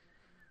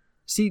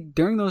 See,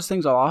 during those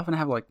things, I'll often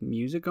have like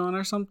music on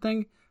or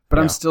something, but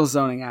I'm still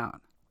zoning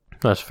out.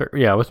 That's fair.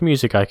 Yeah, with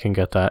music, I can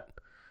get that.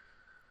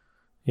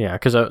 Yeah,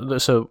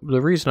 because so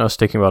the reason I was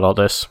thinking about all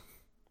this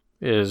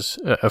is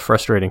a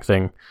frustrating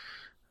thing.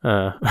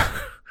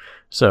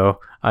 So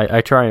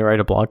I try and write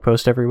a blog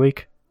post every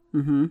week.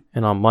 Mm-hmm.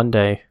 And on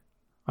Monday,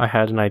 I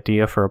had an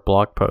idea for a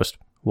blog post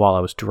while I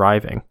was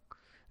driving.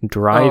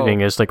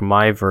 Driving is like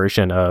my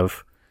version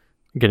of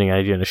getting an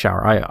idea in the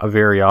shower. I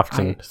very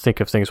often think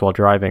of things while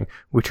driving,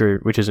 which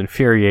is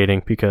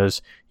infuriating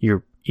because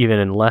you're even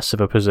in less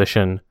of a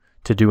position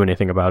to do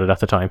anything about it at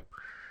the time.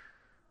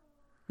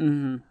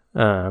 Mm-hmm.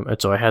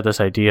 And so I had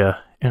this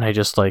idea, and I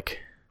was like,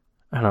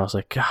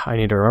 God, I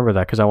need to remember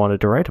that because I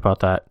wanted to write about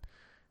that.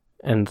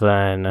 And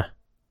then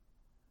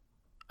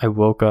I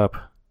woke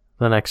up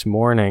the next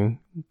morning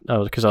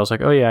because I was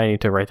like, oh yeah, I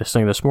need to write this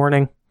thing this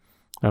morning.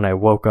 And I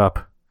woke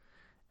up,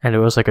 and it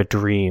was like a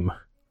dream.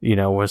 You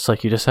know, it's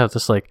like you just have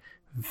this like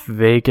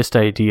vaguest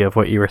idea of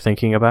what you were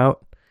thinking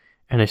about,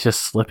 and it's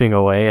just slipping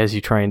away as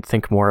you try and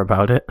think more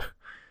about it.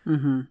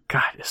 Mm-hmm.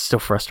 God, it's still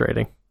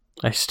frustrating.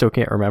 I still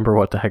can't remember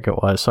what the heck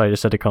it was, so I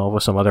just had to come up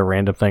with some other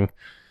random thing.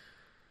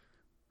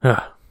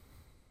 Yeah.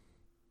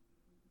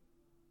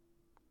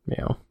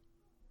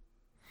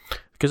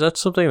 Because that's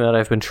something that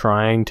I've been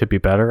trying to be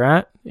better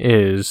at,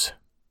 is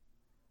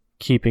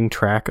keeping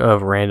track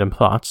of random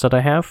thoughts that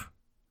I have.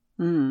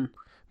 Mm.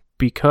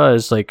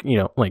 Because, like, you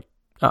know, like,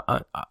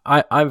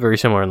 I'm very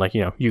similar in, like,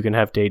 you know, you can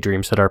have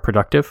daydreams that are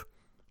productive,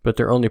 but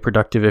they're only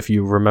productive if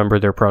you remember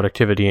their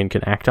productivity and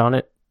can act on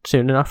it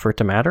soon enough for it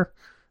to matter.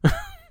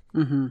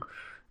 Mm-hmm.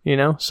 You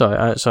know? So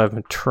I've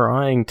been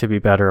trying to be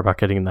better about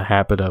getting in the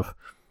habit of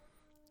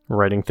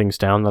writing things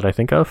down that I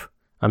think of.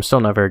 I'm still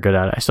not very good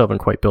at it. I still haven't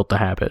quite built the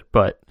habit,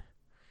 but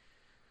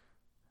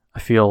I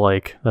feel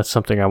like that's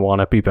something I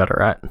want to be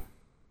better at.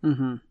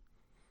 Mm-hmm.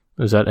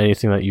 Is that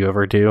anything that you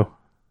ever do?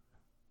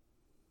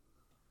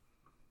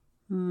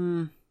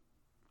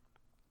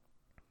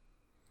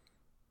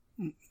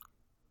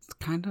 It's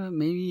kind of,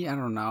 maybe, I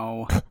don't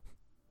know.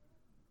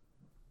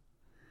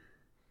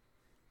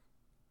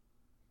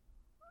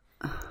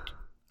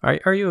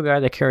 Are you a guy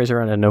that carries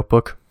around a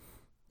notebook?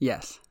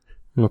 Yes.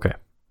 Okay.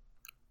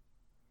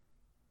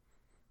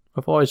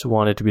 I've always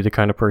wanted to be the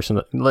kind of person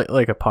that,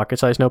 like a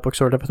pocket-sized notebook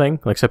sort of a thing,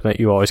 like something that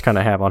you always kind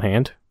of have on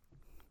hand.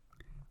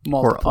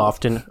 Multiple. Or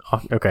often.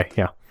 Okay,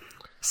 yeah.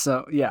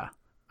 So, yeah.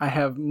 I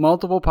have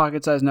multiple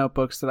pocket-sized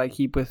notebooks that I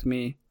keep with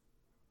me,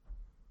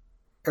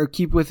 or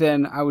keep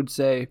within, I would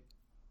say,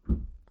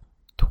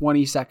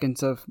 20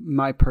 seconds of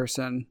my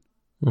person,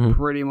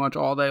 pretty much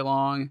all day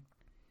long.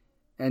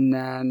 And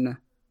then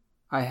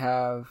I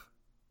have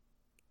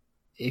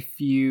a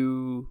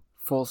few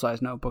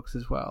full-size notebooks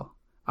as well.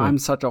 I'm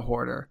such a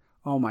hoarder.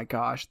 Oh my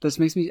gosh. This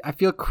makes me, I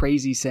feel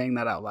crazy saying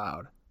that out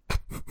loud.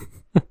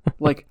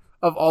 Like,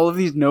 of all of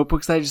these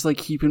notebooks that I just like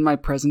keep in my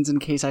presence in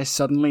case I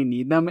suddenly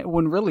need them,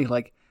 when really,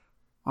 like,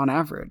 on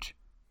average,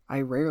 I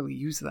rarely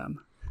use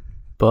them.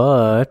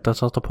 But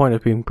that's not the point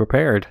of being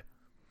prepared.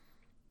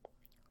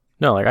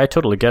 No, like, I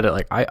totally get it.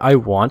 Like, I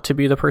want to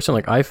be the person,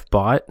 like, I've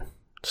bought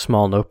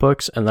small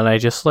notebooks and then I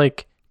just,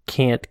 like,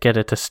 can't get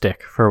it to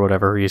stick for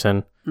whatever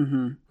reason.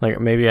 Mm-hmm. Like,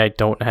 maybe I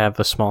don't have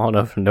a small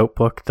enough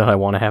notebook that I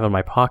want to have in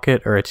my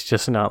pocket, or it's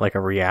just not, like,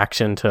 a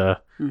reaction to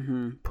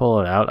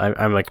pull it out.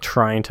 I'm like,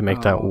 trying to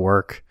make that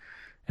work.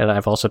 And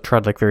I've also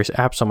tried, like, various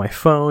apps on my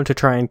phone to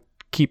try and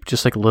keep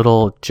just, like,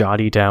 little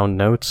jotty down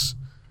notes.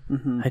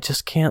 I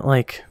just can't,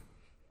 like...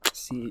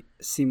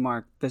 See,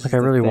 Mark, this is I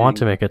really the want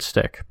to thing. make it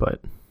stick,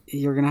 but...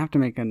 You're going to have to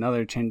make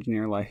another change in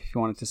your life if you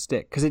want it to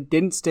stick. Because it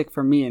didn't stick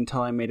for me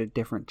until I made a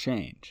different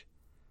change.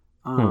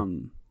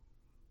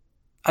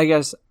 I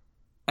guess,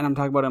 and I'm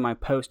talking about in my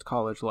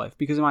post-college life.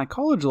 Because in my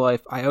college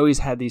life, I always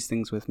had these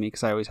things with me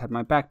because I always had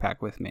my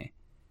backpack with me.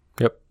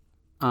 Yep.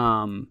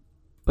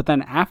 But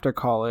then after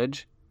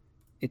college,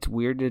 it's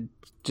weird to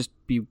just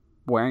be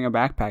wearing a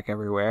backpack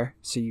everywhere,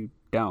 so you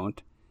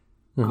don't.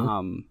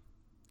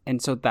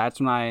 And so that's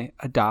when I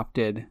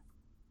adopted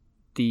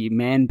the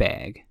man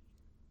bag.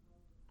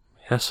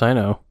 Yes, I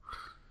know.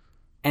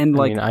 And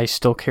I mean, I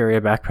still carry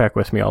a backpack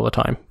with me all the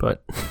time,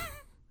 but...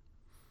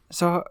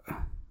 So...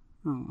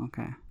 Oh,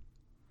 okay.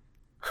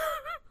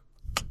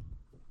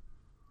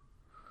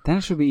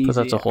 That should be easy. But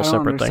that's a whole separate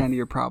I don't understand thing.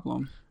 your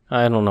problem.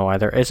 I don't know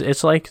either. It's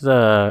just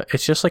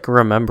like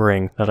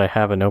remembering that I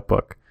have a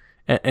notebook.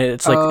 And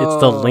it's like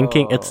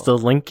it's the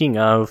linking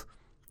of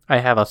I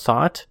have a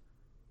thought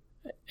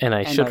and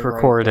I should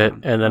record it,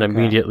 and then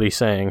immediately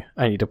saying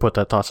I need to put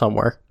that thought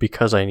somewhere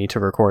because I need to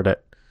record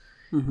it.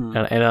 And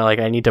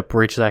I need to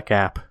bridge that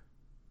gap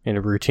in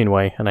a routine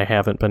way, and I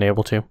haven't been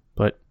able to.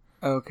 But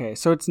okay,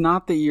 so it's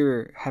not that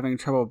you're having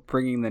trouble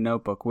bringing the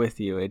notebook with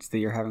you; it's that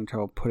you're having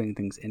trouble putting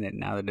things in it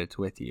now that it's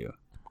with you.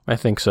 I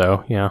think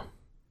so, yeah.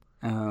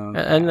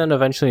 Okay. And then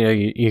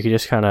eventually, you can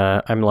just kind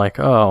of, I'm like,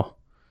 oh,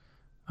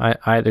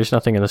 I there's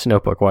nothing in this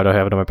notebook. Why do I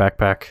have it in my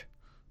backpack?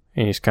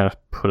 and he's kind of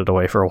put it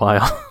away for a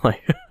while.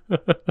 Like,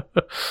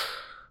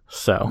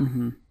 so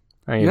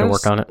I need to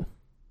work on it.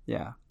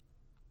 Yeah.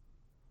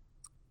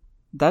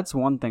 That's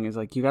one thing is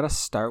like you got to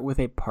start with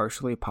a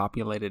partially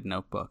populated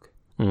notebook.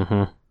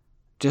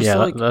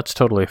 That's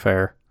totally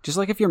fair. Just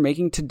like if you're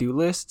making to-do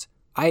lists,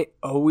 I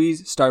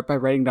always start by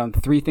writing down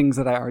 3 things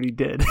that I already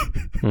did.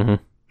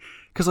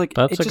 Because like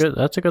that's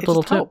a good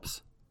little tip.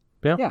 Helps.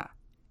 Yeah.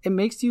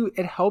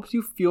 It helps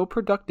you feel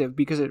productive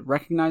because it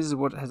recognizes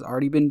what has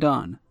already been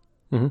done.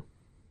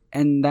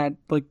 And that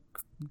like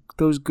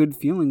those good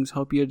feelings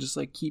help you just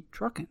like keep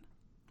trucking.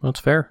 That's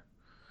fair.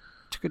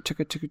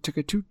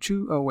 Chicka choo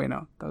choo. Oh wait,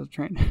 no, that was a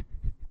train.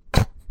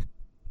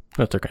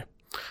 That's okay.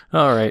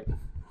 All right,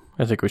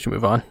 I think we should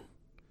move on.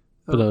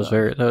 But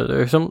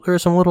there's some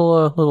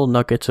little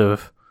nuggets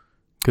of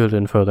good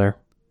info there.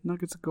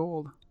 Nuggets of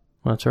gold.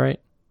 That's right.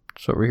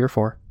 That's what we're here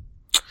for.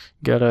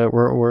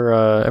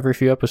 We're every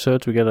few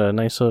episodes we get a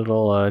nice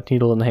little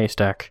needle in the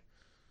haystack.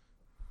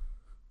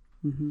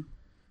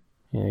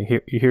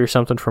 Yeah, you hear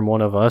something from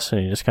one of us,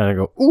 and you just kind of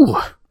go, "Ooh,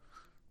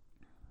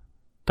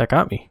 that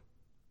got me."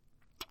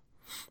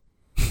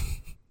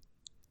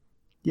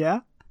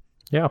 Yeah.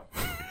 Yeah.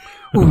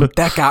 Ooh,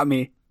 that got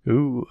me.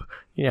 Ooh.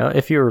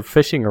 If you were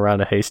fishing around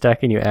a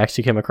haystack and you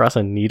actually came across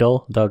a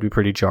needle, that would be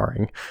pretty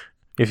jarring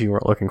if you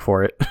weren't looking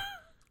for it.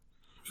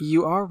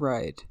 You are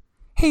right.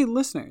 Hey,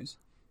 listeners,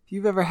 if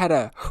you've ever had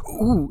a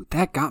 "ooh,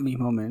 that got me"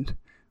 moment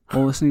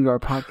while listening to our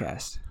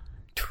podcast,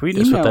 tweet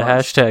us with the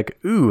hashtag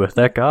 "ooh,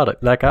 that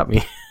got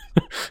me."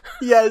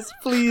 Yes,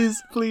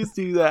 please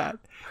do that.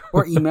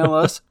 Or email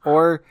us,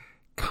 or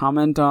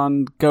comment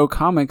on Go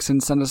Comics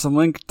and send us a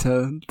link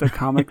to the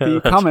comic that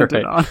you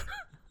commented on.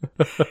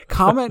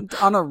 Comment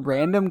on a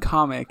random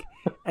comic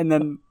and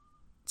then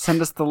send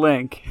us the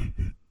link.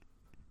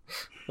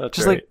 That's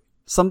just like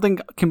something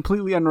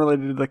completely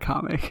unrelated to the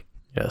comic.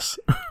 Yes,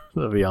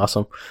 that'd be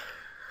awesome.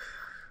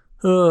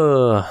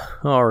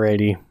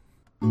 Alrighty.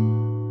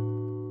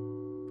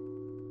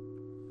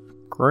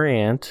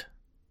 Grant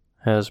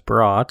has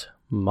brought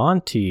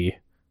Monty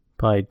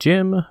by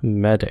Jim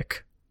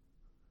Medic.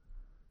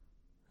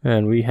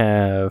 And we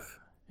have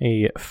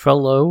a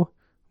fellow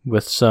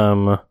with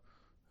some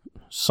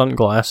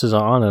sunglasses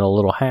on and a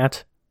little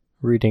hat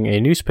reading a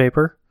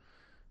newspaper,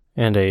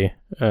 and a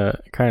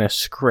kind of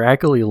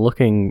scraggly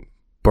looking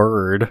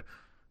bird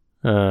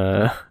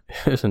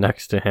is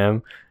next to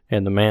him,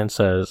 and the man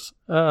says,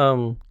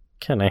 "Can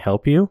I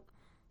help you?"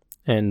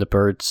 And the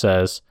bird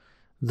says,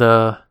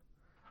 the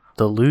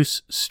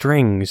loose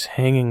strings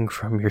hanging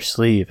from your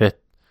sleeve,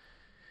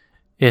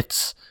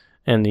 it's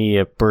and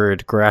the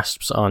bird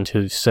grasps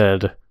onto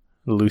said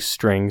loose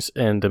strings,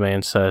 and the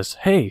man says,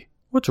 "Hey,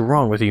 what's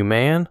wrong with you,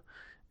 man?"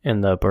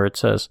 And the bird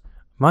says,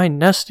 "My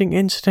nesting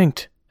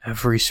instinct.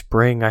 Every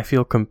spring I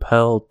feel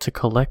compelled to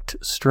collect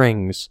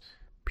strings,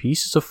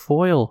 pieces of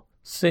foil,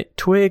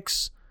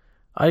 twigs.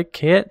 I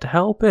can't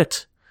help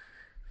it."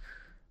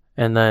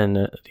 And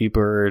then the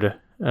bird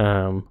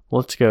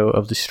lets go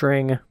of the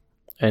string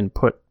and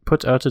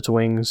puts out its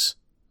wings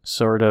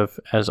sort of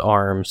as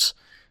arms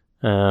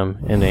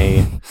in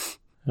a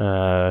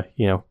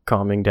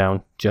calming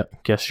down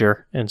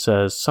gesture, and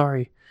says,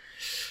 "Sorry,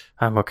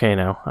 I'm okay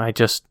now. I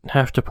just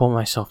have to pull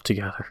myself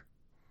together."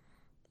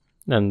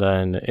 And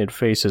then it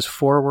faces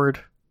forward,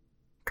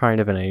 kind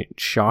of in a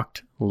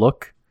shocked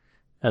look,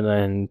 and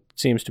then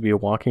seems to be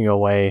walking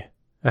away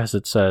as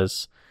it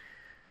says,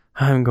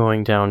 "I'm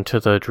going down to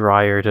the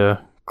dryer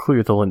to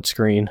clear the lint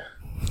screen."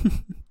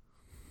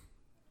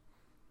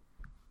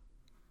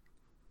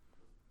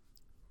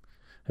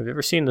 Have you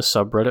ever seen the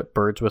subreddit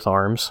Birds with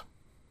Arms?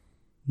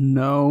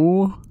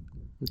 No.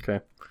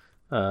 Okay.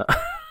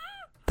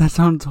 That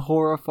sounds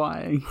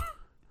horrifying.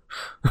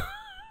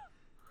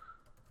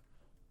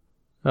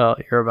 Well,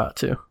 you're about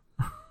to.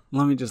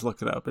 Let me just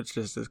look it up. It's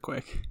just as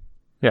quick.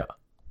 Yeah.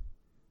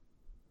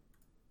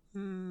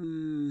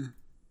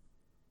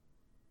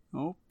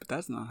 Oh, but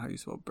that's not how you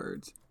spell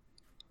birds.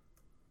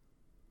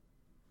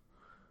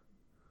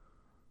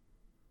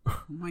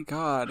 Oh my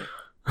god.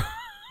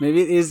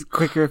 Maybe it is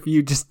quicker if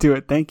you just do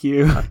it. Thank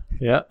you.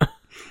 Yeah.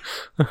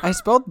 I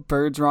spelled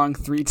birds wrong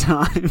 3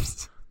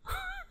 times.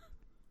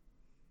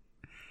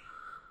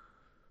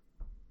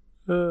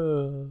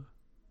 Oh,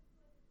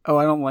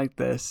 I don't like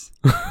this.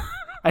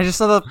 I just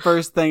saw the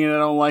first thing and I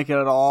don't like it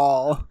at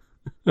all.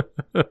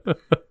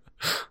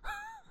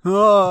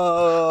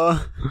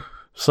 Oh.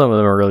 Some of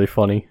them are really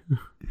funny.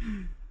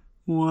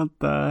 What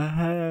the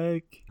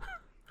heck?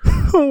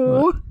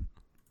 Oh.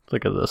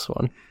 Look at this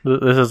one.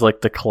 This is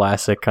like the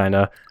classic kind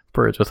of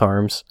Birds with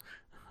Arms.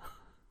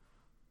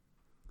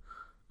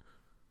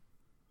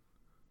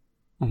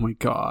 Oh my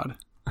god.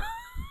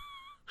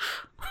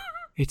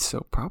 It's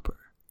so proper.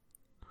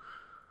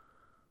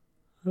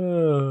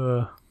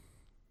 Wowza.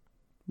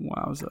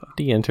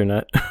 The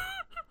internet.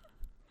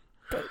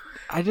 But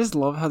I just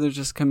love how there's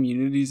just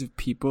communities of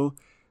people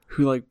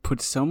who like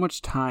put so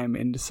much time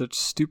into such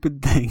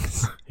stupid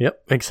things.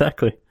 Yep,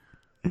 exactly.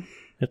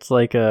 It's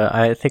like,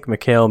 I think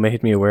Mikhail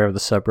made me aware of the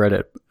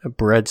subreddit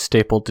Bread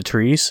Stapled to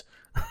Trees.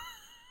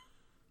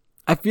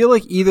 I feel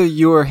like either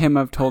you or him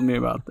have told me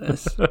about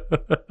this.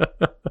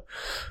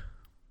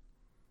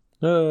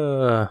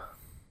 Yeah.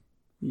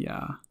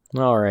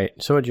 All right.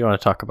 So what do you want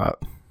to talk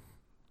about?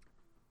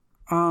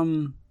 I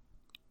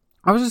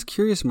was just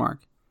curious, Mark.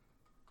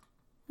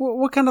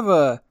 What kind of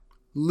a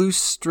loose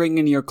string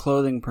in your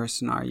clothing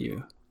person are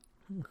you?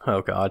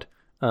 Oh, God.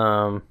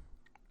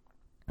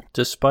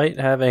 Despite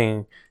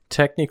having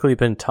technically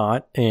been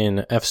taught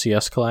in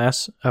FCS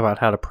class about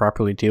how to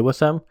properly deal with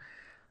them,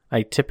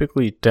 I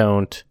typically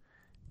don't,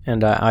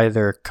 and I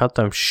either cut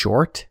them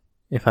short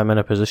if I'm in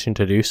a position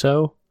to do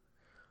so,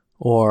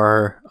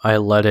 or I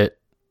let it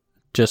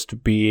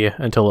just be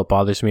until it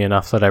bothers me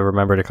enough that I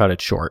remember to cut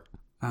it short.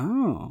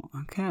 Oh,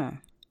 okay.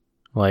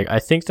 Like, I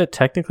think that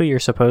technically you're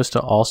supposed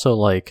to also,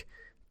 like,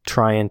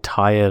 try and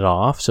tie it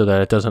off so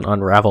that it doesn't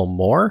unravel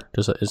more.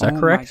 Is that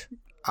correct?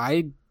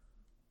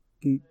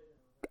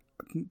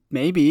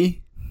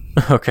 Maybe.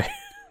 Okay.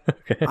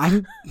 Okay.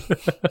 I'm.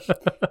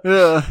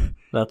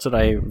 That's what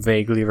I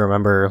vaguely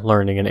remember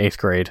learning in 8th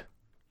grade.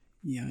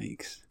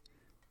 Yikes.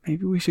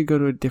 Maybe we should go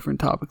to a different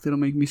topic that'll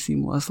make me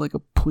seem less like a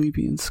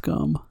plebeian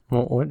scum.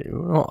 How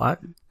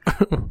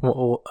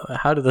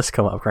did this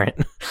come up,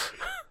 Grant?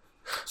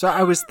 So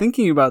I was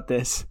thinking about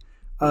this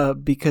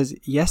because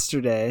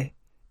yesterday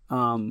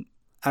I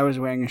was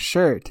wearing a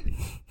shirt.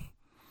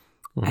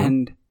 Mm-hmm.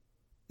 And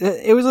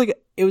it was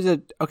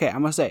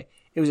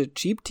a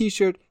cheap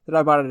t-shirt that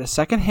I bought at a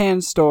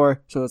secondhand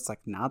store, so it's like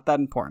not that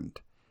important.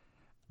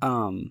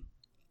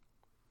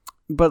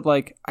 But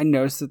like I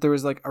noticed that there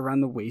was like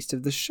around the waist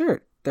of the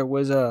shirt, there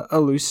was a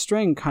loose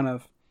string kind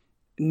of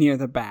near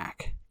the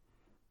back.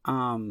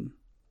 So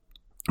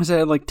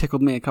it like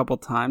tickled me a couple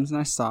times and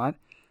I saw it.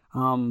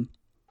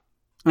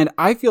 And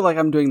I feel like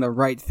I'm doing the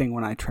right thing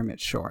when I trim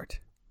it short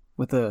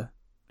with a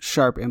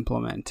sharp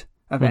implement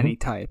of any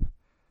type.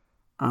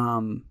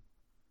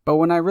 But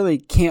when I really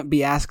can't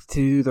be asked to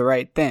do the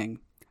right thing,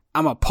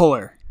 I'm a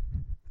puller.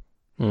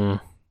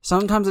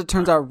 Sometimes it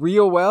turns out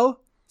real well.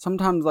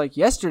 Sometimes, like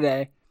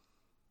yesterday,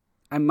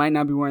 I might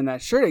not be wearing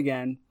that shirt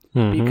again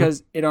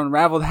because it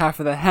unraveled half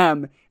of the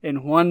hem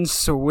in one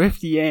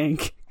swift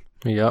yank.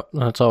 Yep,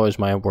 that's always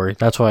my worry.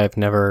 That's why I've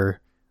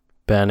never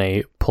been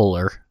a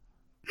puller,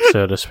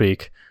 so to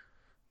speak.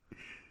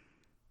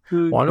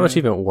 Okay. Want to know what's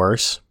even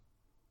worse?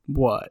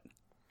 What?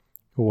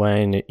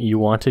 When you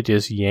want to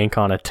just yank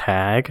on a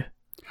tag,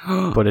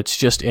 but it's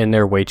just in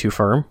there way too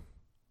firm.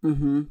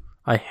 Mm-hmm.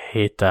 I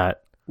hate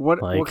that. What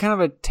kind of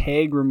a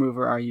tag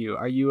remover are you?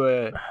 Are you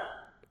a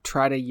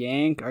try to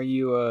yank? Are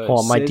you a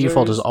Well, my scissors?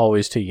 default is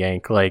always to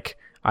yank. Like,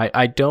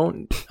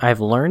 I've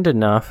learned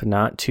enough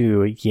not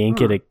to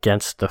yank it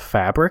against the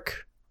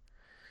fabric.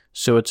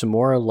 So it's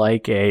more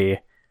like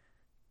a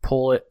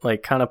pull it,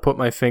 like kind of put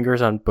my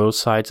fingers on both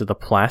sides of the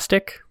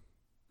plastic.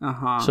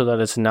 So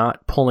that it's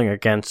not pulling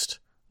against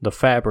the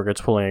fabric,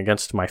 it's pulling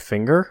against my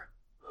finger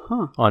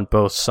on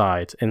both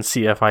sides, and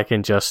see if I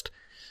can just,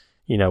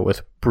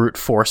 with brute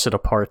force it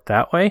apart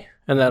that way.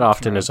 And that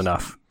often is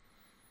enough.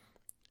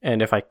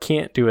 And if I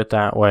can't do it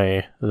that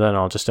way, then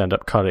I'll just end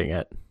up cutting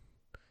it.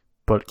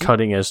 But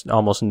cutting is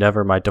almost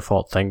never my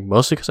default thing,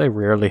 mostly because I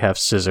rarely have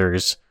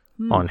scissors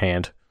on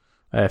hand.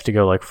 I have to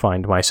go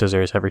find my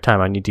scissors every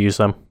time I need to use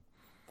them.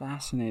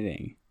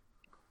 Fascinating.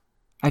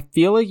 I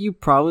feel like you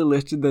probably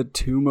listed the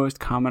two most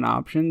common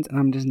options, and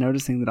I'm just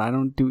noticing that I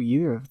don't do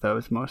either of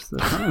those most of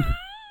the time.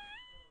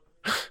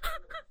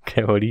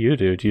 Okay, what do you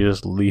do? Do you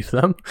just leave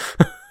them?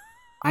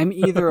 I'm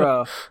either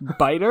a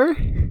biter.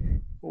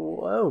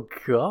 Whoa,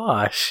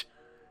 gosh.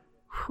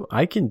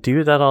 I can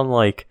do that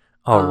on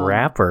a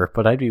wrapper,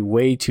 but I'd be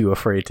way too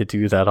afraid to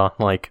do that on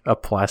a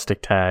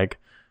plastic tag.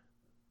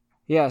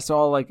 Yeah, so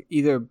I'll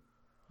either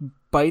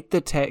bite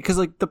the tag, because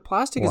the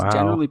plastic is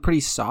generally pretty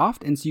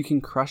soft, and so you can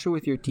crush it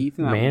with your teeth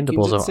and that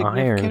mandibles of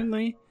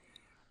iron.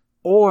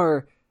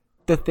 Or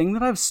the thing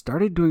that I've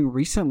started doing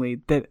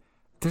recently that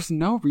there's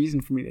no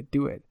reason for me to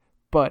do it,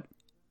 but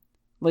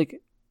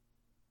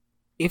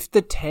if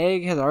the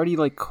tag has already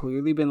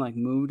clearly been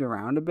moved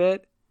around a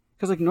bit,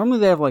 because normally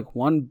they have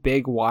one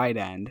big wide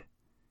end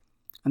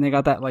and they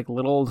got that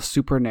little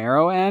super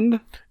narrow end.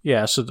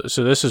 Yeah, so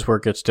this is where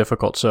it gets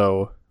difficult.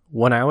 So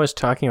when I was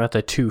talking about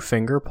the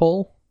 2-finger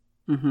pull,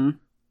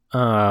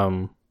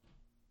 I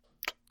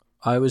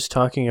was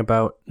talking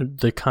about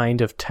the kind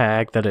of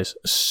tag that is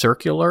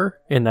circular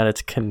in that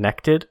it's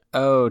connected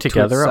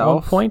together at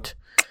one point.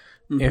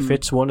 If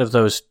it's one of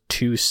those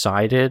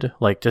 2-sided,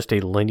 just a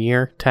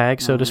linear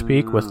tag, so to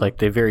speak, with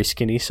the very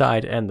skinny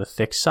side and the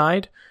thick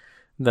side,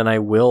 then I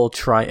will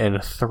try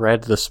and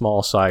thread the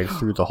small side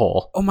through the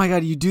hole. Oh my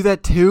god, you do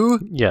that too?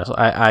 Yes,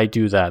 I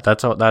do that.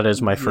 That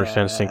is my first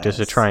instinct, is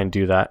to try and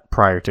do that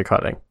prior to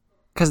cutting.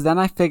 Because then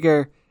I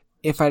figure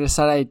if I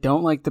decide I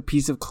don't like the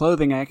piece of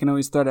clothing, I can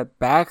always thread it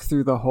back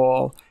through the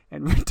hole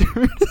and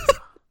return it.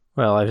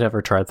 Well, I've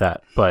never tried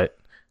that, but...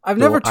 I've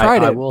never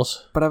tried it, will...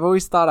 but I've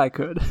always thought I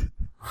could.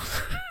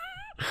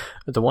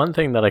 The one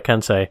thing that I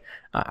can say,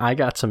 I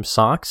got some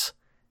socks,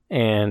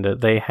 and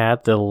they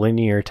had the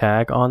linear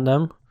tag on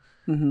them,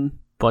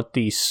 but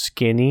the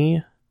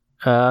skinny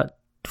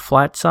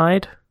flat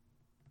side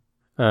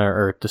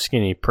or the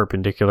skinny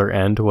perpendicular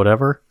end,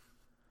 whatever,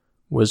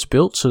 was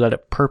built so that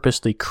it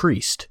purposely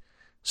creased.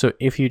 So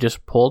if you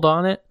just pulled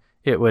on it,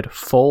 it would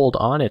fold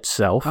on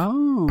itself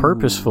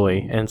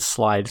purposefully and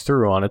slide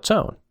through on its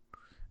own.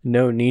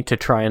 No need to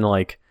try and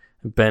like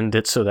bend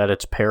it so that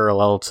it's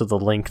parallel to the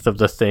length of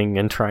the thing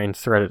and try and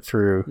thread it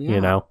through, you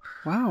know.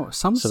 Wow,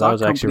 so that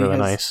was actually really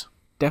nice.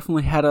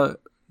 Definitely had a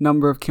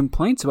number of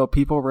complaints about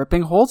people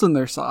ripping holes in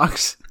their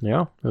socks.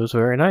 Yeah, it was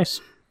very nice.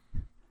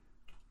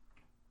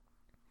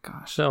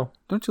 Gosh, so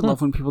don't you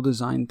love when people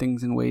design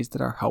things in ways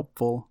that are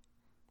helpful?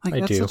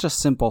 Like, that's such a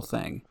simple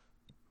thing,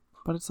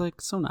 but it's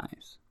like so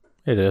nice.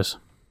 It is.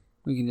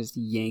 We can just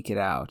yank it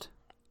out.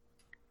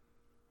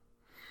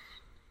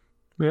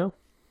 Yeah,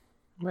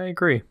 I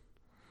agree.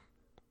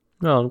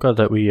 Well, I'm glad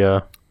that we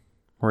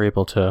were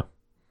able to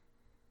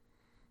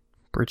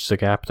bridge the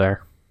gap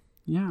there.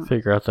 Yeah.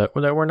 Figure out that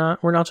we're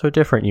not so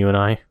different, you and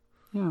I.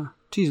 Yeah.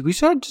 Geez, we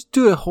should just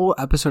do a whole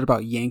episode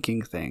about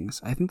yanking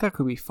things. I think that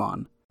could be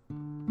fun.